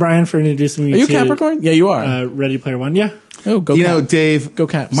tugged to Brian for introducing me Are you to Capricorn? Yeah, you are. Ready Player One. Yeah. Oh, go. You Caps. know, Dave. Go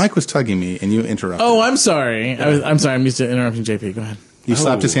Caps. Mike was tugging me, and you interrupted. Oh, I'm sorry. I'm sorry. I'm used to interrupting JP. Go ahead. You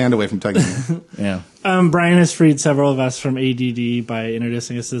slapped his hand away from tugging me. Yeah. Brian has freed several of us from ADD by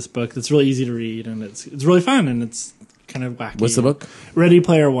introducing us to this book that's really easy to read, and it's really fun, and it's kind of wacky. What's the book? Ready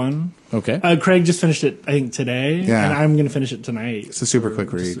Player One. Okay. Craig just finished it, I think, today, Yeah. and I'm going to finish it tonight. It's a super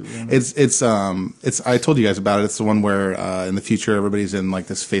quick read. It's I told you guys about it. It's the one where in the future everybody's in like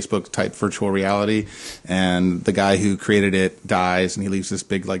this Facebook type virtual reality, and the guy who created it dies, and he leaves this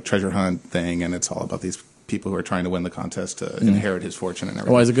big like treasure hunt thing, and it's all about these people who are trying to win the contest to inherit his fortune and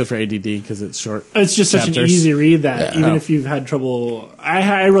everything. Why is it good for ADD? Because it's short. It's just such an chapters? easy read that Yeah. even if you've had trouble,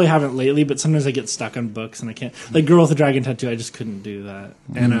 I really haven't lately, but sometimes I get stuck on books and I can't. Like Girl with a Dragon Tattoo, I just couldn't do that.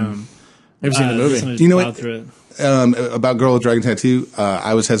 And Never seen the movie. just Do you know plowed what- Through it. About Girl with Dragon Tattoo,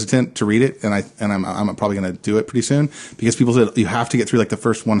 I was hesitant to read it, and I'm probably going to do it pretty soon because people said you have to get through like the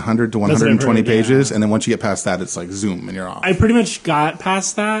first 100 to That's what I've 120 heard, pages, yeah. and then once you get past that, it's like zoom and you're off. I pretty much got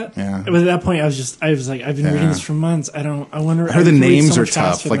past that. Yeah. But at that point, I was like, I've been reading this for months. I wonder. I heard the can read names so are much tough.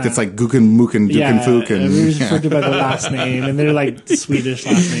 faster Like than it's that. like Guken Muken Duken yeah, Fuken. we were just referred to by the last name, and they're like Swedish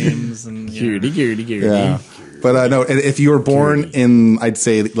last names. And Geardy. Yeah. But no, if you were born in, I'd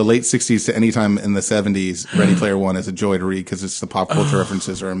say, the late 60s to any time in the 70s, Ready Player One is a joy to read because the pop culture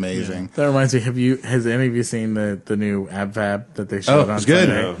references are amazing. That reminds me. Has any of you seen the new Ab Fab that they showed Oh, on it's good.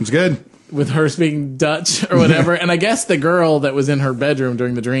 Sunday? It's good. With her speaking Dutch or whatever, and I guess the girl that was in her bedroom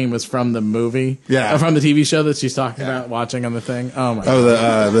during the dream was from the movie, Yeah. or from the TV show that she's talking about watching on the thing. Oh my! Oh,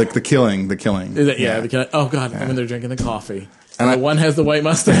 the killing. Is it, yeah. Oh god, when they're drinking the coffee. And And the one has the white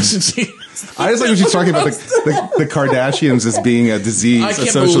mustache, and she. I just like when she's talking about the Kardashians as being a disease, I a can't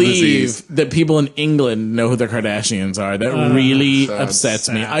social believe disease. that people in England know who the Kardashians are. That really so upsets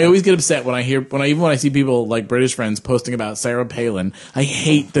me. sad. I always get upset when I see people like British friends posting about Sarah Palin. I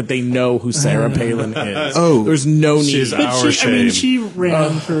hate that they know who Sarah Palin is. Oh. There's no need. She's But our she shame.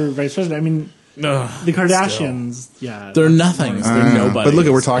 ran for vice president. I mean, The Kardashians, They're nothings. They're nobody. But look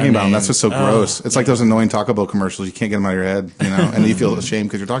at we're talking about them. That's just so gross. It's like those annoying Taco Bell commercials. You can't get them out of your head, and you feel ashamed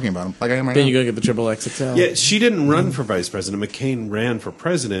because you're talking about them. Like I am right Then now. you go get the triple XXL. Yeah, she didn't run for vice president. McCain ran for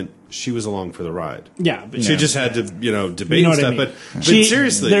president. She was along for the ride. yeah. But She just had to, debate You know and what I stuff. mean. But She-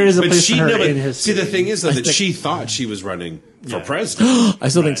 seriously, there is a but place she for her no, but in history. see, the thing is though that she thought she was running for president. I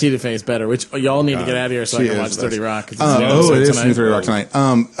still think Tina Fey is better, which y'all need to get out of here so I She can is watch the 30 best. Rock. 'cause it's Oh, it is tonight. new 30 Rock tonight.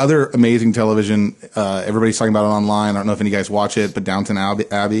 Other amazing television. Everybody's talking about it online. I don't know if any of you guys watch it, but Downton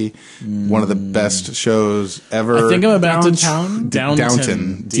Abbey, one of the best shows ever. I think I'm about Downtown? to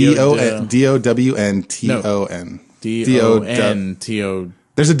Downton. DOWNTON. DONTO.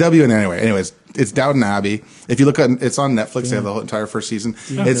 There's a W in it anyway. Anyways, it's Downton Abbey. If you look at it's on Netflix, they have the whole entire first season.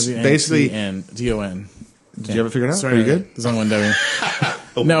 It's basically. DON. Did you ever figure it out? Sorry, Are you good? There's only one W.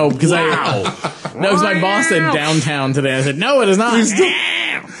 No, because because my boss said downtown today. I said no, it is not.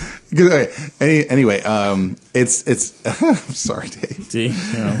 Good. Anyway, it's. I'm sorry, Dave. See?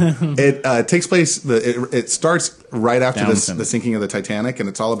 No. It takes place. It starts right after Downton. the sinking of the Titanic, and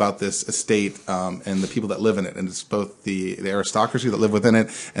it's all about this estate and the people that live in it, and it's both the aristocracy that live within it,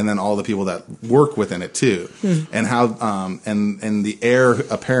 and then all the people that work within it too, and how and the heir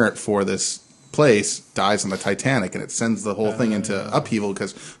apparent for this place dies on the Titanic, and it sends the whole thing into upheaval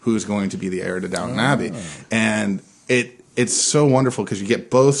because who's going to be the heir to Downton Abbey, and it's so wonderful because you get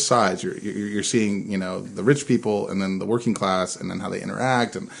both sides. You're seeing the rich people and then the working class, and then how they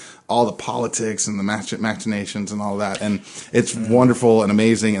interact and all the politics and the machinations and all that. And it's wonderful and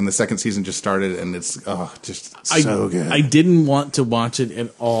amazing. And the second season just started, and it's just so good. I didn't want to watch it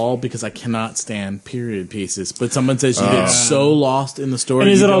at all because I cannot stand period pieces. But someone says you get so lost in the story,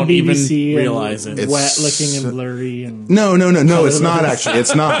 And is you it all don't BBC even realize and it. wet looking and blurry and No, it's not actually.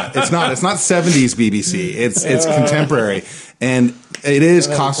 It's not. It's 70s BBC. It's contemporary, and it is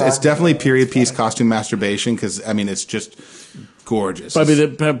it's definitely period piece costume masturbation because it's just gorgeous. But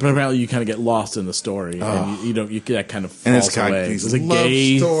apparently you kind of get lost in the story, and you don't. You that kind of falls and it's got away. these There's a love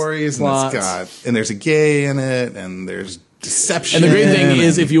gay stories, plot. and there's a gay in it, and there's deception. And the great thing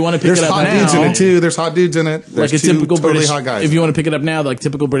is, if you want to pick there's it up hot now, dudes in it too. There's hot dudes in it. There's like a two typical totally British. hot guys. If you want to pick it up now, like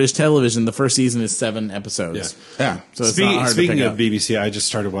typical British television, the first season is 7 episodes. Yeah. So it's not hard to Speaking pick of up. BBC, I just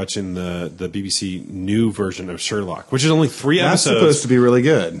started watching the BBC new version of Sherlock, which is only 3 That's episodes. supposed to be really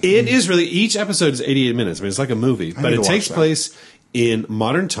good. It is really, each episode is 88 minutes. It's like a movie, but need it to takes watch that. place in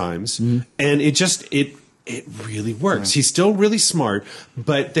modern times, and it really works. He's still really smart,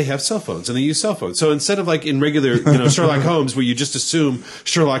 but they have cell phones and they use cell phones. So instead of like in regular, Sherlock Holmes, where you just assume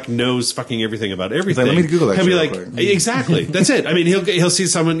Sherlock knows fucking everything about everything, Let me Google that he'll be shit like, real quick. exactly, that's it. I mean, he'll see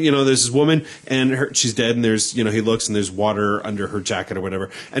someone, there's this woman and she's dead, and there's, he looks and there's water under her jacket or whatever,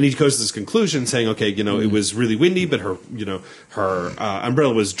 and he goes to this conclusion saying, okay, it was really windy, but her, her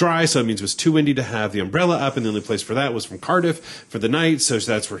umbrella was dry, so it means it was too windy to have the umbrella up, and the only place for that was from Cardiff for the night, so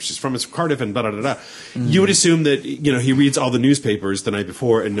that's where she's from. It's from Cardiff, and blah blah blah. You would assume that he reads all the newspapers the night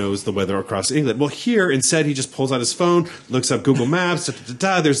before and knows the weather across England. Well, here instead he just pulls out his phone, looks up Google Maps,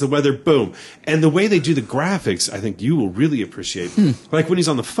 there's the weather, boom. And the way they do the graphics, I think you will really appreciate. Like when he's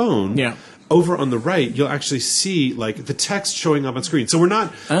on the phone. Yeah. Over on the right, you'll actually see like the text showing up on screen. So we're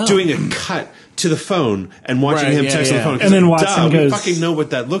not doing a cut to the phone and watching Right, him yeah, text on yeah. the phone. And then Watson we goes- fucking know what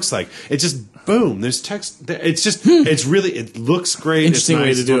that looks like. It's just boom. There's text. It's just. It's really. It looks great. Interesting it's nice,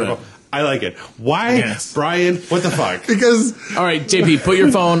 way to it's do wonderful. it. I like it. Why, Yes. Brian? What the fuck? Because All right, JP, put your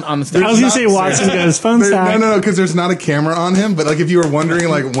phone on the stand. I was going to say Watson goes phone no, stack. no, because there's not a camera on him. But like, if you were wondering,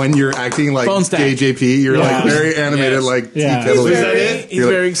 like when you're acting like Phone stack. JJP, you're Yeah. like very animated, Yes. like Yeah. detailed. Is that it? He's You're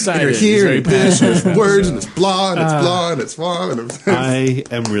like, very excited. And you're here, He's very and this, and passionate. there's words, and it's blah, and it's blah, and it's blah, and it's I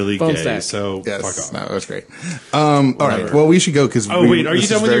am really Phone gay. stack. So yes, fuck off. no, that's great. All right, well, we should go because Oh, wait, are you this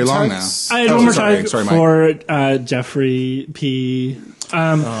done is with very your long types? now. I had Oh, one more sorry, time sorry, Mike. for Jeffrey P. For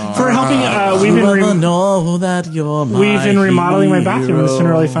helping. We've been know that you're my we've been remodeling my hero. bathroom. It's been a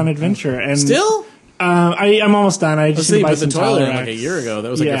really fun adventure. And Still? I'm almost done. I Let's just see, need to buy but the some toilet towel in like a racks. year ago. That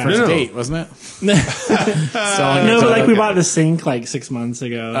was like Yeah. your first No. date, wasn't it? No, but like we bought the sink like 6 months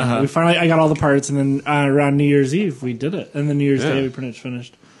ago. We finally, I got all the parts, and then around New Year's Eve we did it, and then New Year's Day we pretty much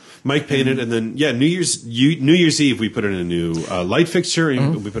finished. Mike painted, and then New Year's Eve we put in a new light fixture,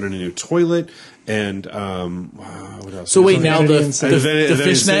 and we put in a new toilet, and what else? So wait, now the Vanity sink.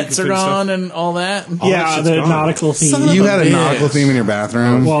 fishnets are gone and all that? Yeah, shit's the gone. nautical theme. Son of You a had a bitch. nautical theme in your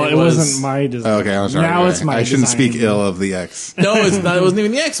bathroom. Well, it was- wasn't my design. Okay, I'm sorry. Now it's my I shouldn't design. speak ill of the ex. No, it wasn't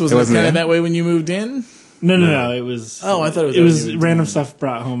even the X. Was it wasn't kind it? of that way when you moved in? No. It was. Oh, I thought it was random stuff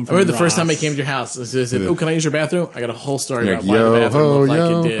brought home. I From remember the first Ross. time I came to your house. I said, "Oh, can I use your bathroom?" I got a whole story You're about like, why the bathroom yo-ho, looked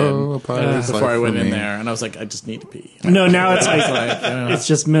like it did yo-ho, a pirate's before I life went for in me. there, and I was like, "I just need to pee." No, now it's like Yeah. it's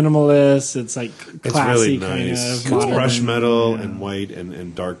just minimalist. It's like It's classy really kind nice. of It's modern. brushed metal and white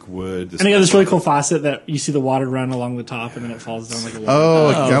and dark wood. And I got this really cool faucet that you see the water run along the top, and then it falls down like a water. Oh,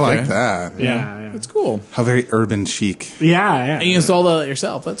 I okay. like that. yeah. It's cool. How very urban chic. Yeah. And you installed it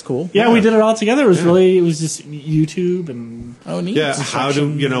yourself. That's cool. Yeah, we did it all together. It was just YouTube and Oh, neat. Yeah, how do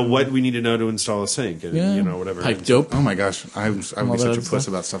what we need to know to install a sink and Yeah. whatever. Pipe dope. Oh my gosh, I would be All such a that puss stuff.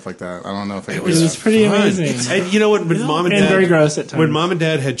 about stuff like that. I don't know if I could it do was that. pretty Fun. amazing. And you know what? When mom and And dad, very gross at times. When mom and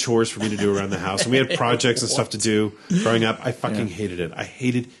dad had chores for me to do around the house, and we had projects and stuff to do growing up, I fucking hated it. I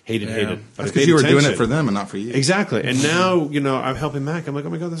hated it. But I That's paid because you were doing attention. it for them and not for you. Exactly. And now, I'm helping Mac. I'm like, oh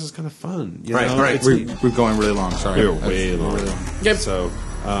my God, this is kind of fun. You Right, know? right. It's- We're going really long. Sorry. We're way long. Yep. So,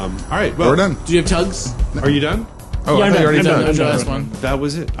 all right. Well, We're done. Do you have tugs? Are you done? Oh, Yeah, I I'm thought you already done. done. I'm That's the done. last one. That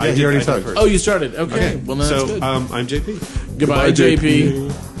was it. Yeah, he already tugged. first. Oh, you started. Okay. Well, then that's So, good. I'm JP. Goodbye,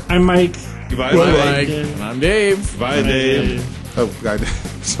 JP. I'm Mike. Goodbye, Goodbye. Mike. And I'm Dave. Bye, Dave. Oh, God.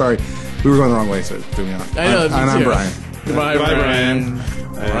 Sorry. We were going the wrong way, so it threw me off. I know. And I'm too. Brian. Goodbye, Goodbye, Brian. Brian.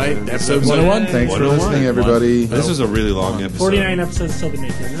 All right. And Episode this 101. Thanks for 101. listening, everybody. This was a really long episode. 49 episodes till the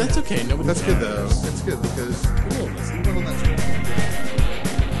making. That's okay. Nobody That's good, though. It's good because... Cool. Let's leave it on that.